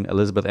 questioning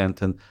Elizabeth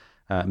Enton,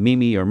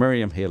 Mimi or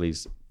Miriam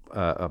Haley's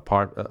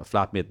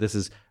flatmate. This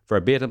is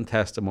verbatim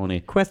testimony.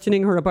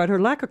 Questioning her about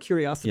her lack of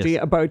curiosity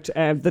about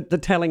the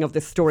telling of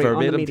this story on the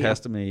media. Verbatim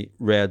testimony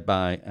read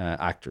by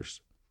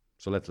actors.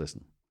 So let's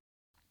listen.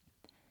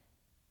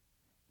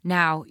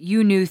 Now,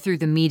 you knew through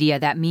the media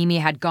that Mimi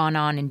had gone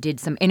on and did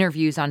some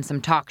interviews on some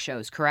talk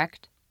shows,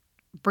 correct?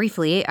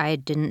 Briefly, I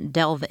didn't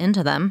delve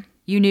into them.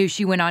 You knew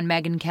she went on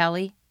Megyn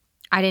Kelly?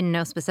 I didn't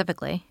know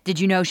specifically. Did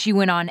you know she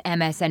went on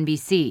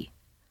MSNBC?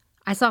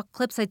 I saw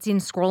clips I'd seen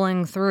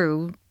scrolling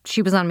through.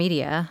 She was on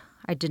media.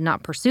 I did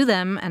not pursue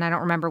them, and I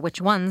don't remember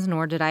which ones,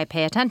 nor did I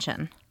pay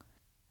attention.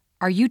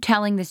 Are you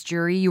telling this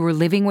jury you were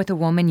living with a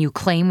woman you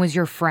claim was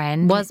your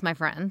friend? Was my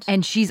friend.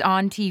 And she's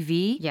on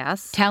TV?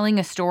 Yes. Telling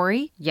a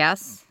story?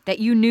 Yes. That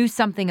you knew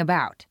something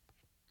about?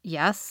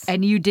 Yes.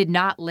 And you did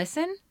not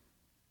listen?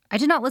 I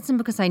did not listen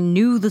because I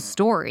knew the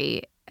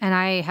story, and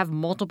I have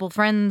multiple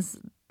friends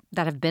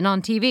that have been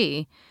on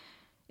TV.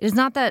 It was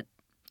not that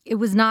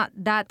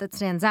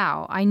stands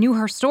out. I knew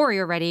her story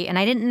already, and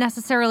I didn't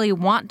necessarily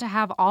want to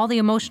have all the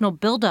emotional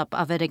buildup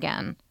of it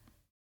again.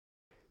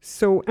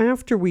 So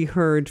after we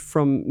heard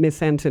from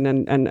Miss Enton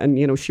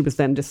and she was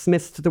then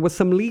dismissed, there was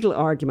some legal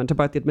argument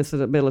about the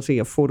admissibility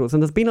of photos.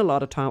 And there's been a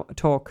lot of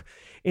talk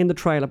in the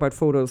trial about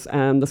photos.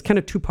 There's kind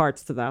of two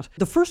parts to that.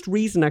 The first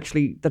reason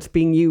actually that's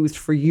being used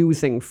for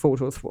using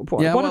photos,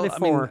 what are they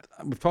for?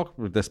 I mean, we've talked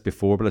about this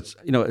before, but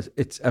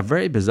it's a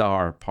very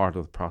bizarre part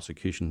of the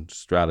prosecution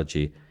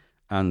strategy.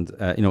 And,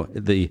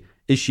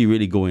 is she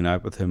really going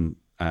out with him,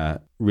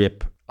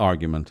 rape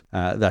argument,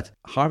 that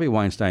Harvey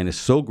Weinstein is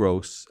so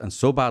gross and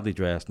so badly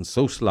dressed and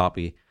so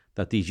sloppy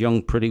that these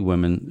young, pretty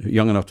women,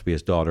 young enough to be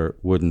his daughter,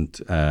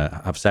 wouldn't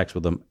have sex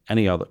with him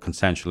any other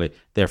consensually,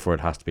 therefore it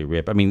has to be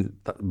rape. I mean,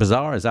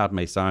 bizarre as that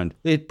may sound,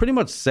 they pretty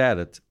much said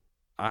it.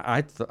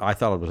 I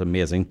thought it was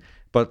amazing.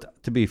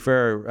 But to be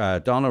fair,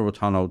 Donna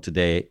Rotunno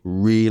today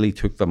really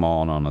took them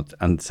on it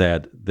and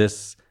said,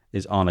 this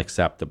is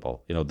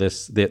unacceptable.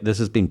 This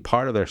has been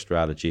part of their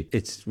strategy.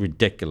 It's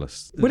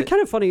ridiculous. But it's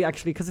kind of funny,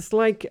 actually, because it's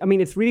like, I mean,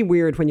 it's really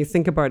weird when you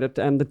think about it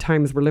and the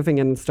times we're living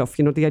in and stuff.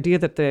 The idea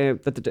that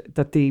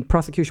the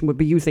prosecution would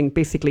be using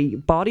basically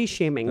body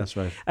shaming That's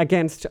right.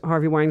 against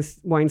Harvey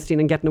Weinstein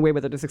and getting away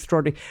with it is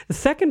extraordinary. The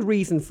second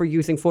reason for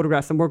using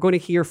photographs, and we're going to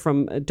hear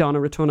from Donna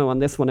Rotunno on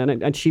this one,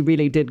 and she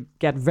really did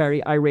get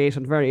very irate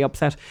and very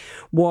upset,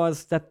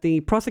 was that the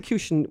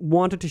prosecution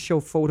wanted to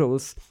show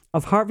photos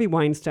of Harvey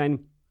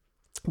Weinstein,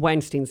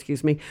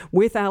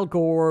 with Al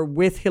Gore,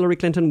 with Hillary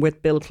Clinton,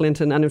 with Bill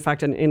Clinton, and in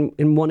fact,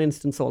 in one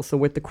instance also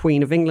with the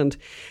Queen of England,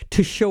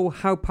 to show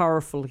how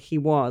powerful he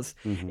was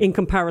in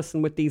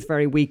comparison with these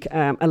very weak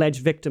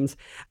alleged victims.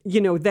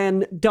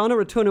 Then Donna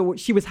Rotunno,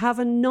 she was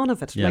having none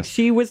of it. Yes. Like,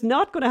 she was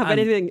not going to have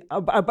anything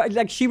about,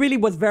 like, she really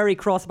was very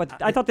cross about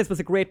it. I thought this was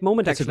a great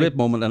moment, It's a great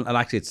moment, and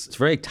actually it's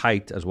very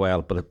tight as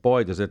well, but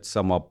boy, does it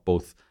sum up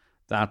both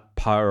that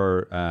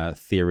power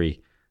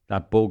theory,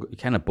 that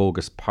kind of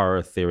bogus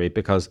power theory,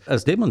 because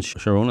as Damon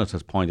Sharonis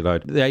has pointed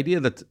out, the idea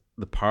that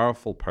the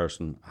powerful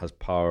person has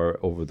power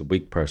over the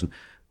weak person,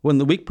 when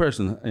the weak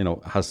person,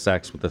 has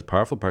sex with this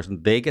powerful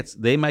person,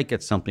 they might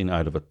get something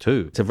out of it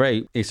too. It's a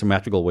very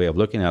asymmetrical way of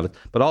looking at it.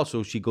 But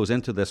also she goes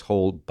into this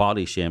whole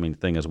body shaming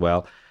thing as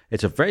well.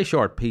 It's a very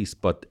short piece,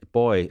 but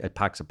boy, it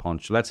packs a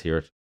punch. Let's hear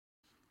it.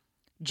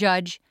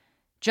 Judge,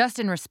 just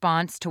in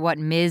response to what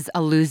Ms.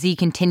 Aluzzi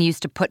continues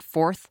to put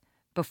forth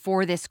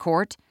before this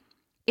court,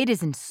 it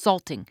is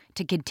insulting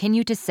to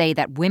continue to say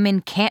that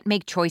women can't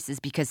make choices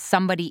because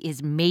somebody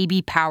is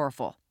maybe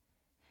powerful.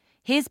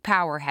 His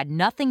power had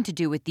nothing to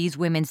do with these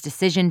women's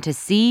decision to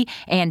see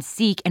and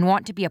seek and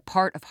want to be a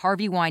part of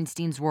Harvey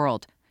Weinstein's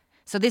world.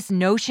 So this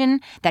notion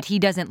that he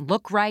doesn't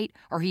look right,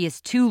 or he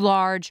is too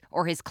large,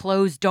 or his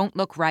clothes don't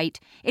look right,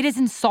 it is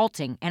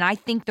insulting, and I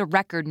think the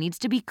record needs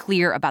to be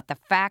clear about the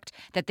fact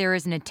that there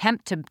is an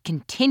attempt to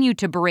continue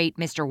to berate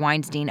Mr.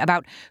 Weinstein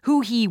about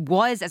who he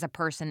was as a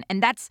person,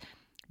 and that's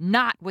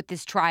not what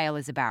this trial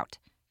is about.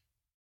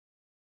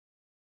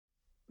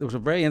 There was a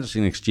very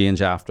interesting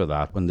exchange after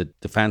that when the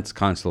defence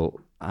counsel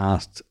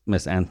asked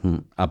Miss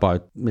Enton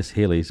about Miss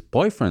Haley's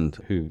boyfriend,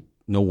 who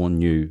no one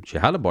knew she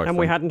had a boyfriend. And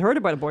we hadn't heard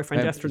about a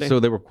boyfriend yesterday. So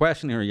they were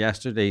questioning her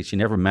yesterday. She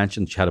never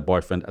mentioned she had a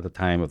boyfriend at the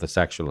time of the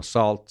sexual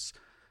assaults,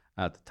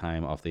 at the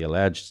time of the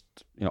alleged,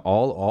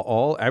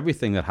 all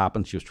everything that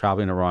happened. She was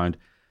traveling around.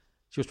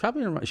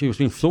 She was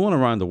being flown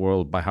around the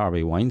world by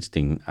Harvey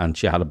Weinstein, and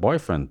she had a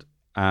boyfriend.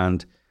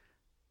 And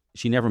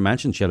she never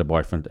mentioned she had a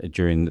boyfriend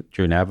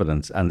during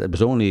evidence, and it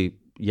was only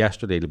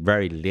yesterday,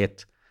 very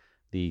late,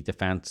 the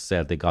defence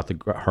said they got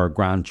her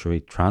grand jury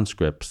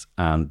transcripts,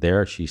 and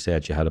there she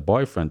said she had a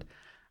boyfriend.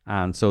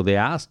 And so they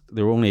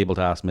were only able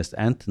to ask Miss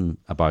Enton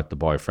about the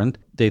boyfriend.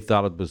 They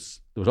thought there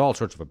was all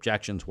sorts of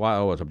objections.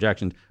 Wow, it's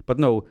objections. But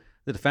no,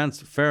 the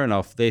defence, fair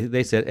enough,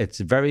 they said it's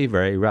very,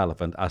 very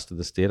relevant as to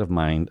the state of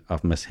mind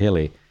of Miss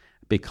Haley,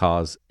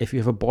 because if you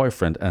have a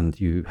boyfriend and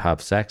you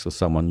have sex with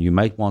someone, you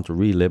might want to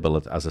relabel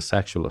it as a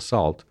sexual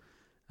assault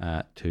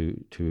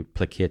to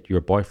placate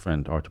your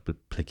boyfriend or to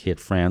placate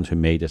friends who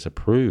may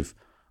disapprove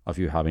of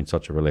you having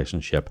such a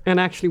relationship. And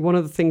actually, one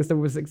of the things that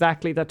was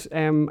exactly that,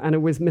 and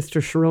it was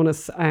Mr.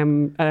 Sharonis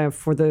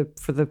for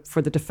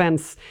the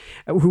defence,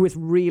 who was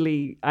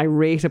really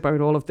irate about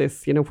all of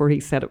this. Where he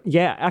said,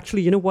 "Yeah,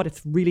 actually, you know what?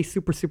 It's really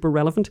super, super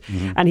relevant."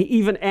 Mm-hmm. And he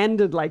even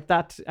ended like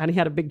that, and he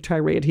had a big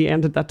tirade. He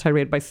ended that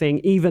tirade by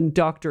saying, "Even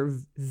Dr.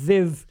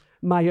 Ziv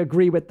might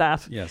agree with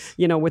that." Yes.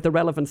 With the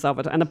relevance of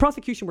it. And the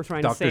prosecution were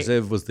trying to say,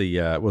 Dr.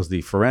 Ziv was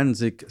the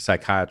forensic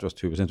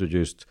psychiatrist who was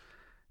introduced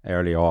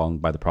early on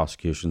by the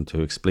prosecution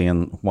to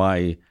explain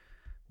why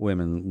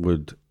women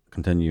would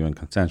continue in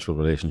consensual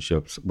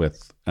relationships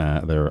with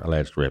their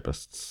alleged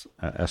rapists.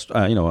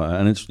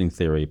 An interesting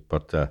theory,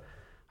 but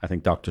I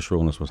think Dr.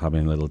 Sharonis was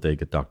having a little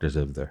dig at Dr.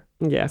 Ziv there.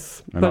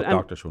 Yes. Not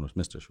Dr. Sharonis,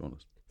 Mr.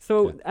 Sharonis.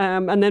 So,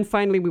 and then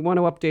finally, we want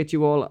to update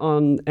you all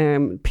on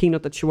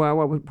Peanut the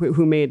Chihuahua,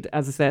 who made,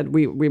 as I said,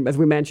 we as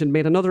we mentioned,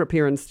 made another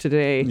appearance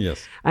today.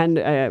 Yes. And,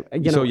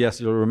 So, yes,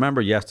 you'll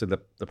remember yesterday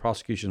the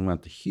prosecution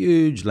went to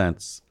huge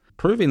lengths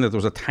proving that there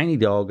was a tiny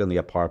dog in the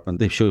apartment.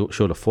 They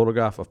showed a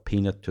photograph of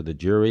Peanut to the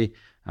jury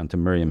and to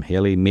Miriam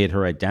Haley, made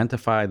her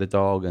identify the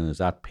dog, and is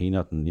that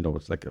Peanut? And,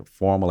 it's like a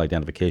formal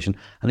identification,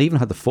 and even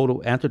had the photo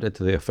entered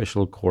into the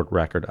official court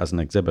record as an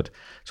exhibit.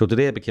 So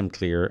today it became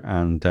clear,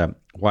 and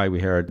why we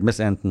heard Miss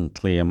Enton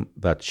claim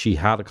that she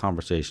had a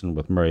conversation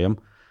with Miriam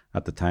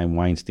at the time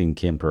Weinstein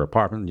came to her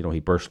apartment. He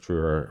burst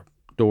through her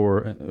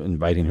door,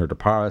 inviting her to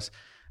Paris.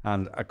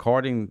 And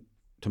according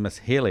to Miss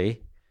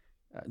Haley,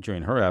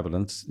 during her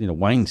evidence,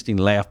 Weinstein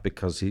left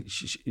because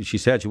she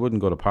said she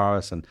wouldn't go to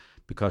Paris, and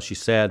because she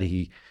said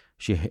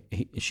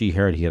she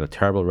heard he had a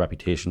terrible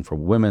reputation for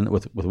women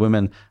with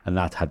women, and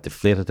that had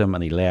deflated him,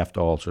 and he left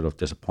all sort of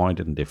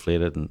disappointed and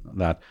deflated and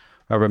that.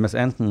 However, Miss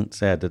Enton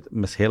said that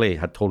Miss Haley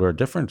had told her a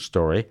different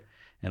story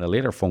in a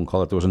later phone call,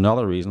 that there was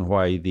another reason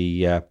why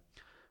the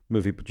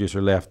movie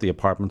producer left the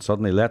apartment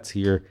suddenly. Let's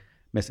hear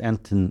Miss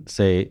Enton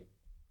say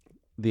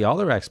the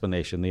other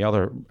explanation, the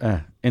other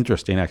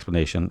interesting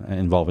explanation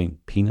involving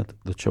Peanut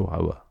the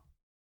Chihuahua.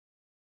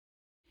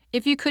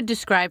 If you could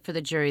describe for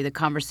the jury the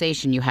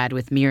conversation you had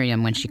with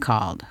Miriam when she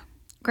called.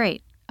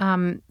 Great.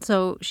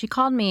 So she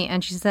called me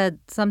and she said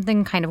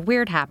something kind of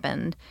weird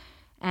happened.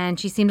 And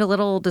she seemed a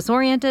little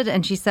disoriented.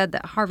 And she said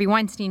that Harvey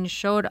Weinstein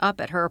showed up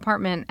at her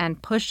apartment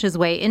and pushed his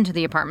way into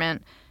the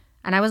apartment.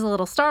 And I was a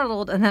little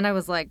startled. And then I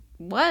was like,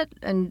 what?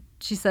 And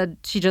she said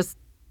she just,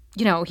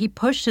 he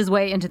pushed his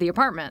way into the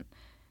apartment.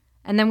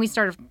 And then we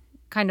started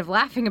kind of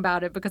laughing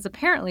about it because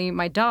apparently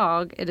my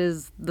dog, it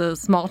is the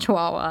small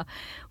Chihuahua,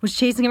 was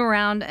chasing him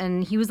around.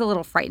 And he was a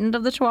little frightened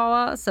of the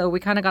Chihuahua. So we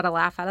kind of got a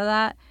laugh out of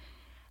that.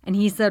 And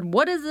he said,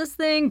 what is this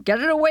thing? Get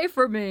it away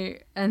from me.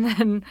 And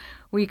then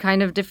we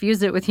kind of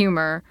diffused it with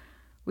humor.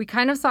 We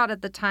kind of saw it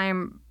at the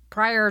time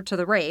prior to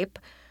the rape.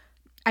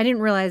 I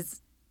didn't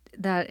realize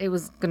that it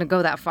was going to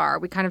go that far.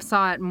 We kind of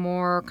saw it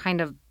more kind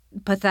of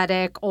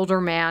pathetic,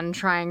 older man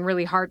trying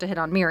really hard to hit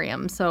on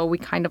Miriam. So we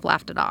kind of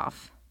laughed it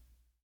off.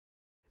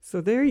 So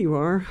there you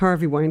are.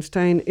 Harvey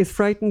Weinstein is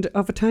frightened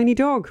of a tiny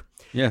dog.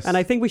 Yes. And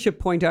I think we should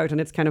point out,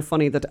 and it's kind of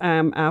funny, that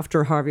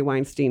after Harvey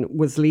Weinstein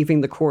was leaving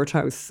the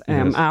courthouse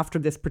after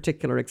this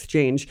particular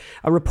exchange,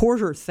 a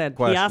reporter said,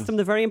 he asked him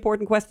the very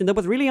important question that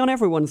was really on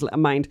everyone's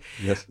mind.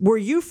 Yes. Were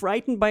you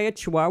frightened by a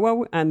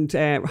Chihuahua? And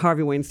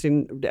Harvey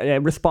Weinstein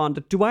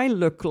responded, do I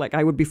look like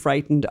I would be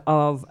frightened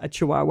of a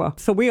Chihuahua?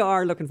 So we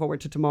are looking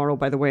forward to tomorrow,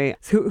 by the way.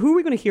 So who are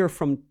we going to hear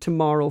from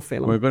tomorrow,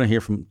 Phelim? We're going to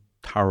hear from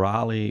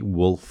Tarali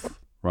Wolf,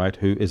 right,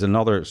 who is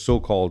another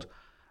so-called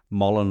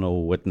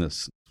Molyneux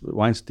witness.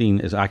 Weinstein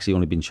has actually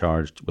only been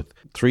charged with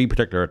 3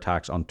 particular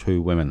attacks on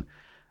 2 women.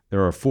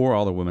 There are 4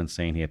 other women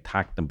saying he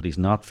attacked them, but he's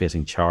not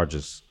facing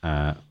charges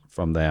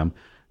from them.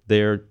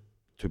 They're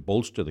to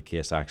bolster the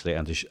case, actually,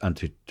 and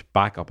to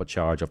back up a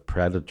charge of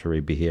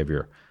predatory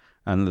behaviour.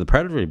 And the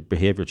predatory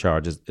behaviour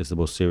charge is the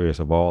most serious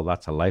of all.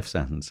 That's a life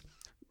sentence.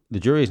 The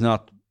jury's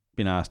not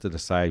been asked to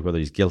decide whether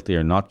he's guilty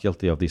or not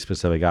guilty of these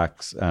specific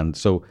acts. And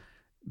so,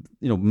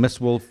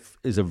 Miss Wolf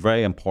is a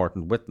very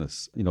important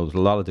witness. There's a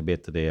lot of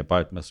debate today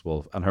about Miss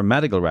Wolf and her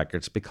medical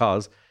records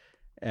because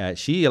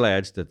she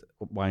alleged that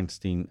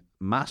Weinstein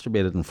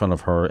masturbated in front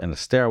of her in a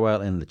stairwell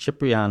in the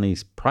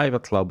Cipriani's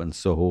private club in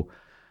Soho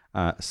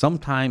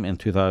sometime in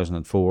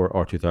 2004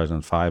 or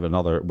 2005.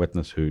 Another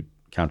witness who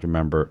can't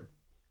remember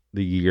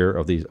the year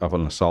of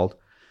an assault.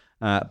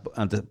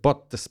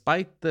 But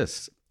despite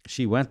this,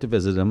 she went to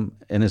visit him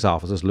in his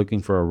offices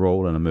looking for a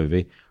role in a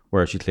movie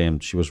where she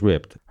claimed she was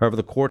raped. However,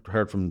 the court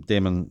heard from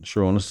Damon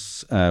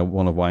Sharonis,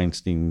 one of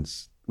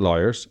Weinstein's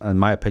lawyers, and in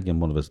my opinion,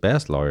 one of his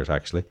best lawyers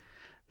actually,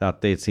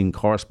 that they'd seen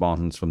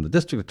correspondence from the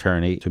district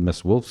attorney to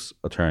Miss Wolf's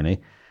attorney,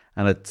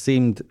 and it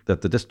seemed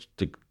that the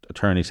district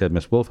attorney said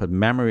Miss Wolf had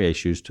memory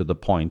issues to the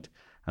point,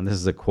 and this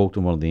is a quote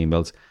in one of the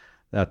emails,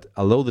 that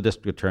although the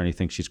district attorney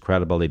thinks she's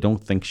credible, they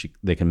don't think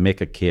they can make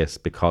a case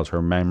because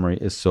her memory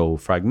is so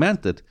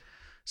fragmented.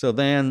 So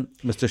then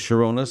Mr.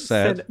 Sharonis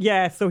said...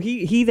 Yeah, so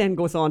he then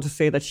goes on to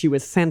say that she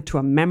was sent to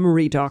a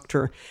memory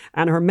doctor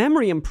and her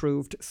memory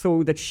improved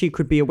so that she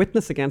could be a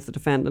witness against the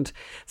defendant.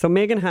 So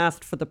Megan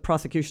Hast for the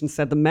prosecution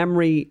said the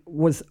memory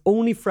was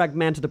only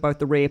fragmented about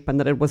the rape and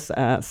that it was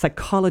a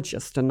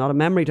psychologist and not a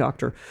memory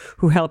doctor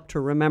who helped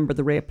her remember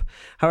the rape.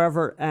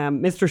 However,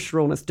 Mr.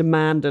 Sharonis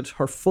demanded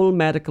her full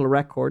medical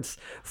records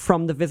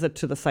from the visit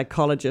to the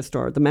psychologist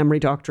or the memory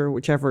doctor,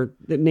 whichever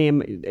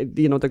name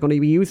they're going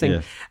to be using,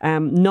 yes.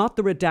 Not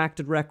the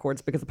redacted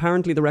records, because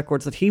apparently the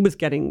records that he was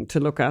getting to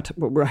look at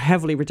were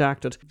heavily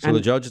redacted. So the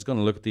judge is going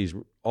to look at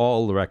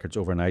all the records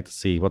overnight to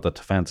see what the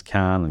defence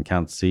can and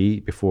can't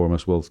see before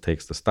Miss Wolf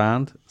takes the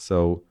stand.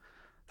 So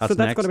that's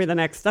going to be the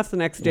next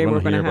day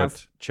we're going to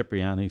have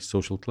Cipriani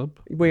Social Club.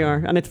 We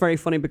are, and it's very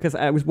funny because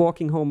I was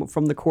walking home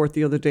from the court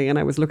the other day and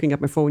I was looking at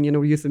my phone,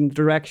 using the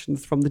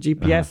directions from the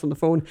GPS on the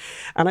phone,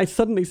 and I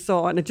suddenly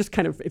saw, and it's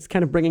kind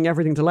of bringing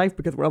everything to life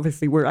because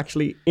we're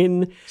actually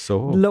in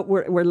Soho.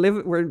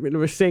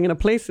 We're staying in a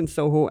place in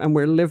Soho, and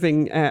we're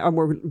living,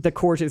 the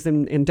court is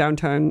in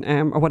downtown,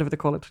 or whatever they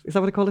call it. Is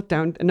that what they call it?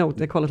 No,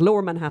 they call it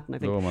Lower Manhattan. I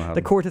think Lower Manhattan.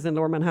 The court is in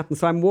Lower Manhattan.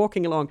 So I'm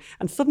walking along,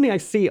 and suddenly I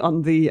see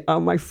on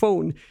my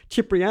phone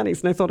Cipriani's,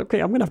 and I thought,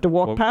 okay, I'm going to have to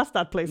walk past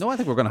that place. No, I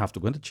think we're going to have to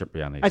go into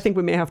Cipriani's. I think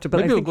we may have to,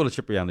 but maybe we'll go to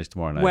Cipriani's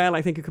tomorrow night. Well,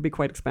 I think it could be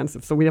quite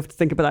expensive, so we have to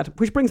think about that.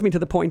 Which brings me to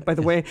the point, by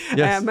the way.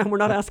 Yes. And we're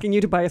not asking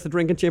you to buy us a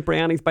drink at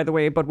Cipriani's, by the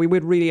way, but we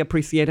would really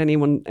appreciate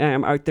anyone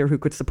out there who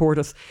could support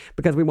us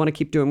because we want to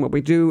keep doing what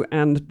we do.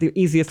 And the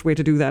easiest way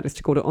to do that is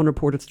to go to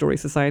Unreported Story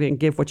Society and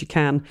give what you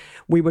can.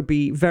 We would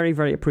be very,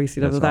 very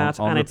appreciative of that.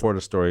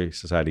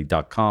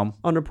 Unreportedstorysociety.com.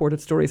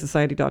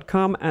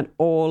 Unreportedstorysociety.com, and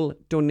all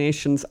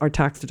donations are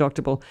tax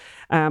deductible.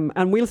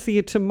 And we'll see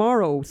you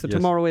tomorrow. So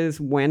tomorrow is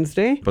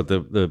Wednesday. But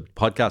the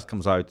podcast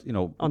comes out,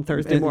 on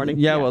Thursday morning.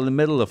 Well, in the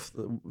middle of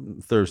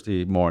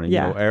Thursday morning,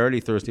 early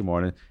Thursday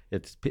morning.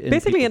 It's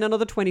basically in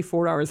another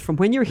 24 hours from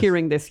when you're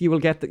hearing this, you will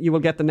get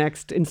the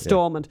next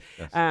installment.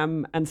 Yes.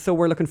 And so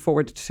we're looking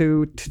forward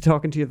to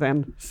talking to you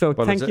then. So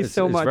thank you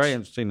so much. It's very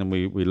interesting, and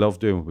we love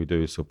doing what we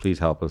do. So please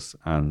help us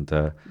and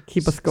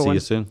keep us going. See you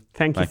soon.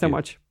 Thank you so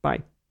much.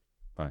 Bye.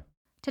 Bye.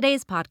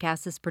 Today's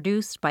podcast is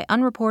produced by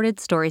Unreported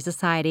Story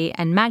Society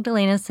and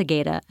Magdalena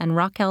Segeda and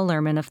Raquel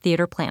Lerman of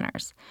Theater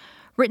Planners.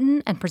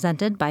 Written and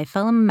presented by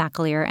Phelim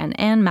McAleer and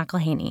Anne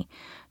McElhaney.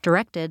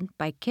 Directed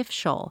by Kif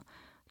Scholl.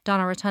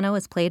 Donna Rotunno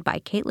is played by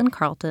Caitlin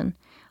Carlton.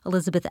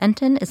 Elizabeth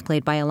Enton is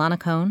played by Alana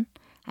Cohn.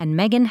 And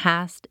Megan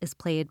Hast is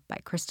played by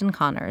Kristen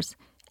Connors.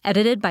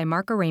 Edited by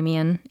Mark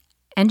Aramian.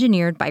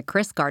 Engineered by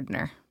Chris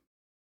Gardner.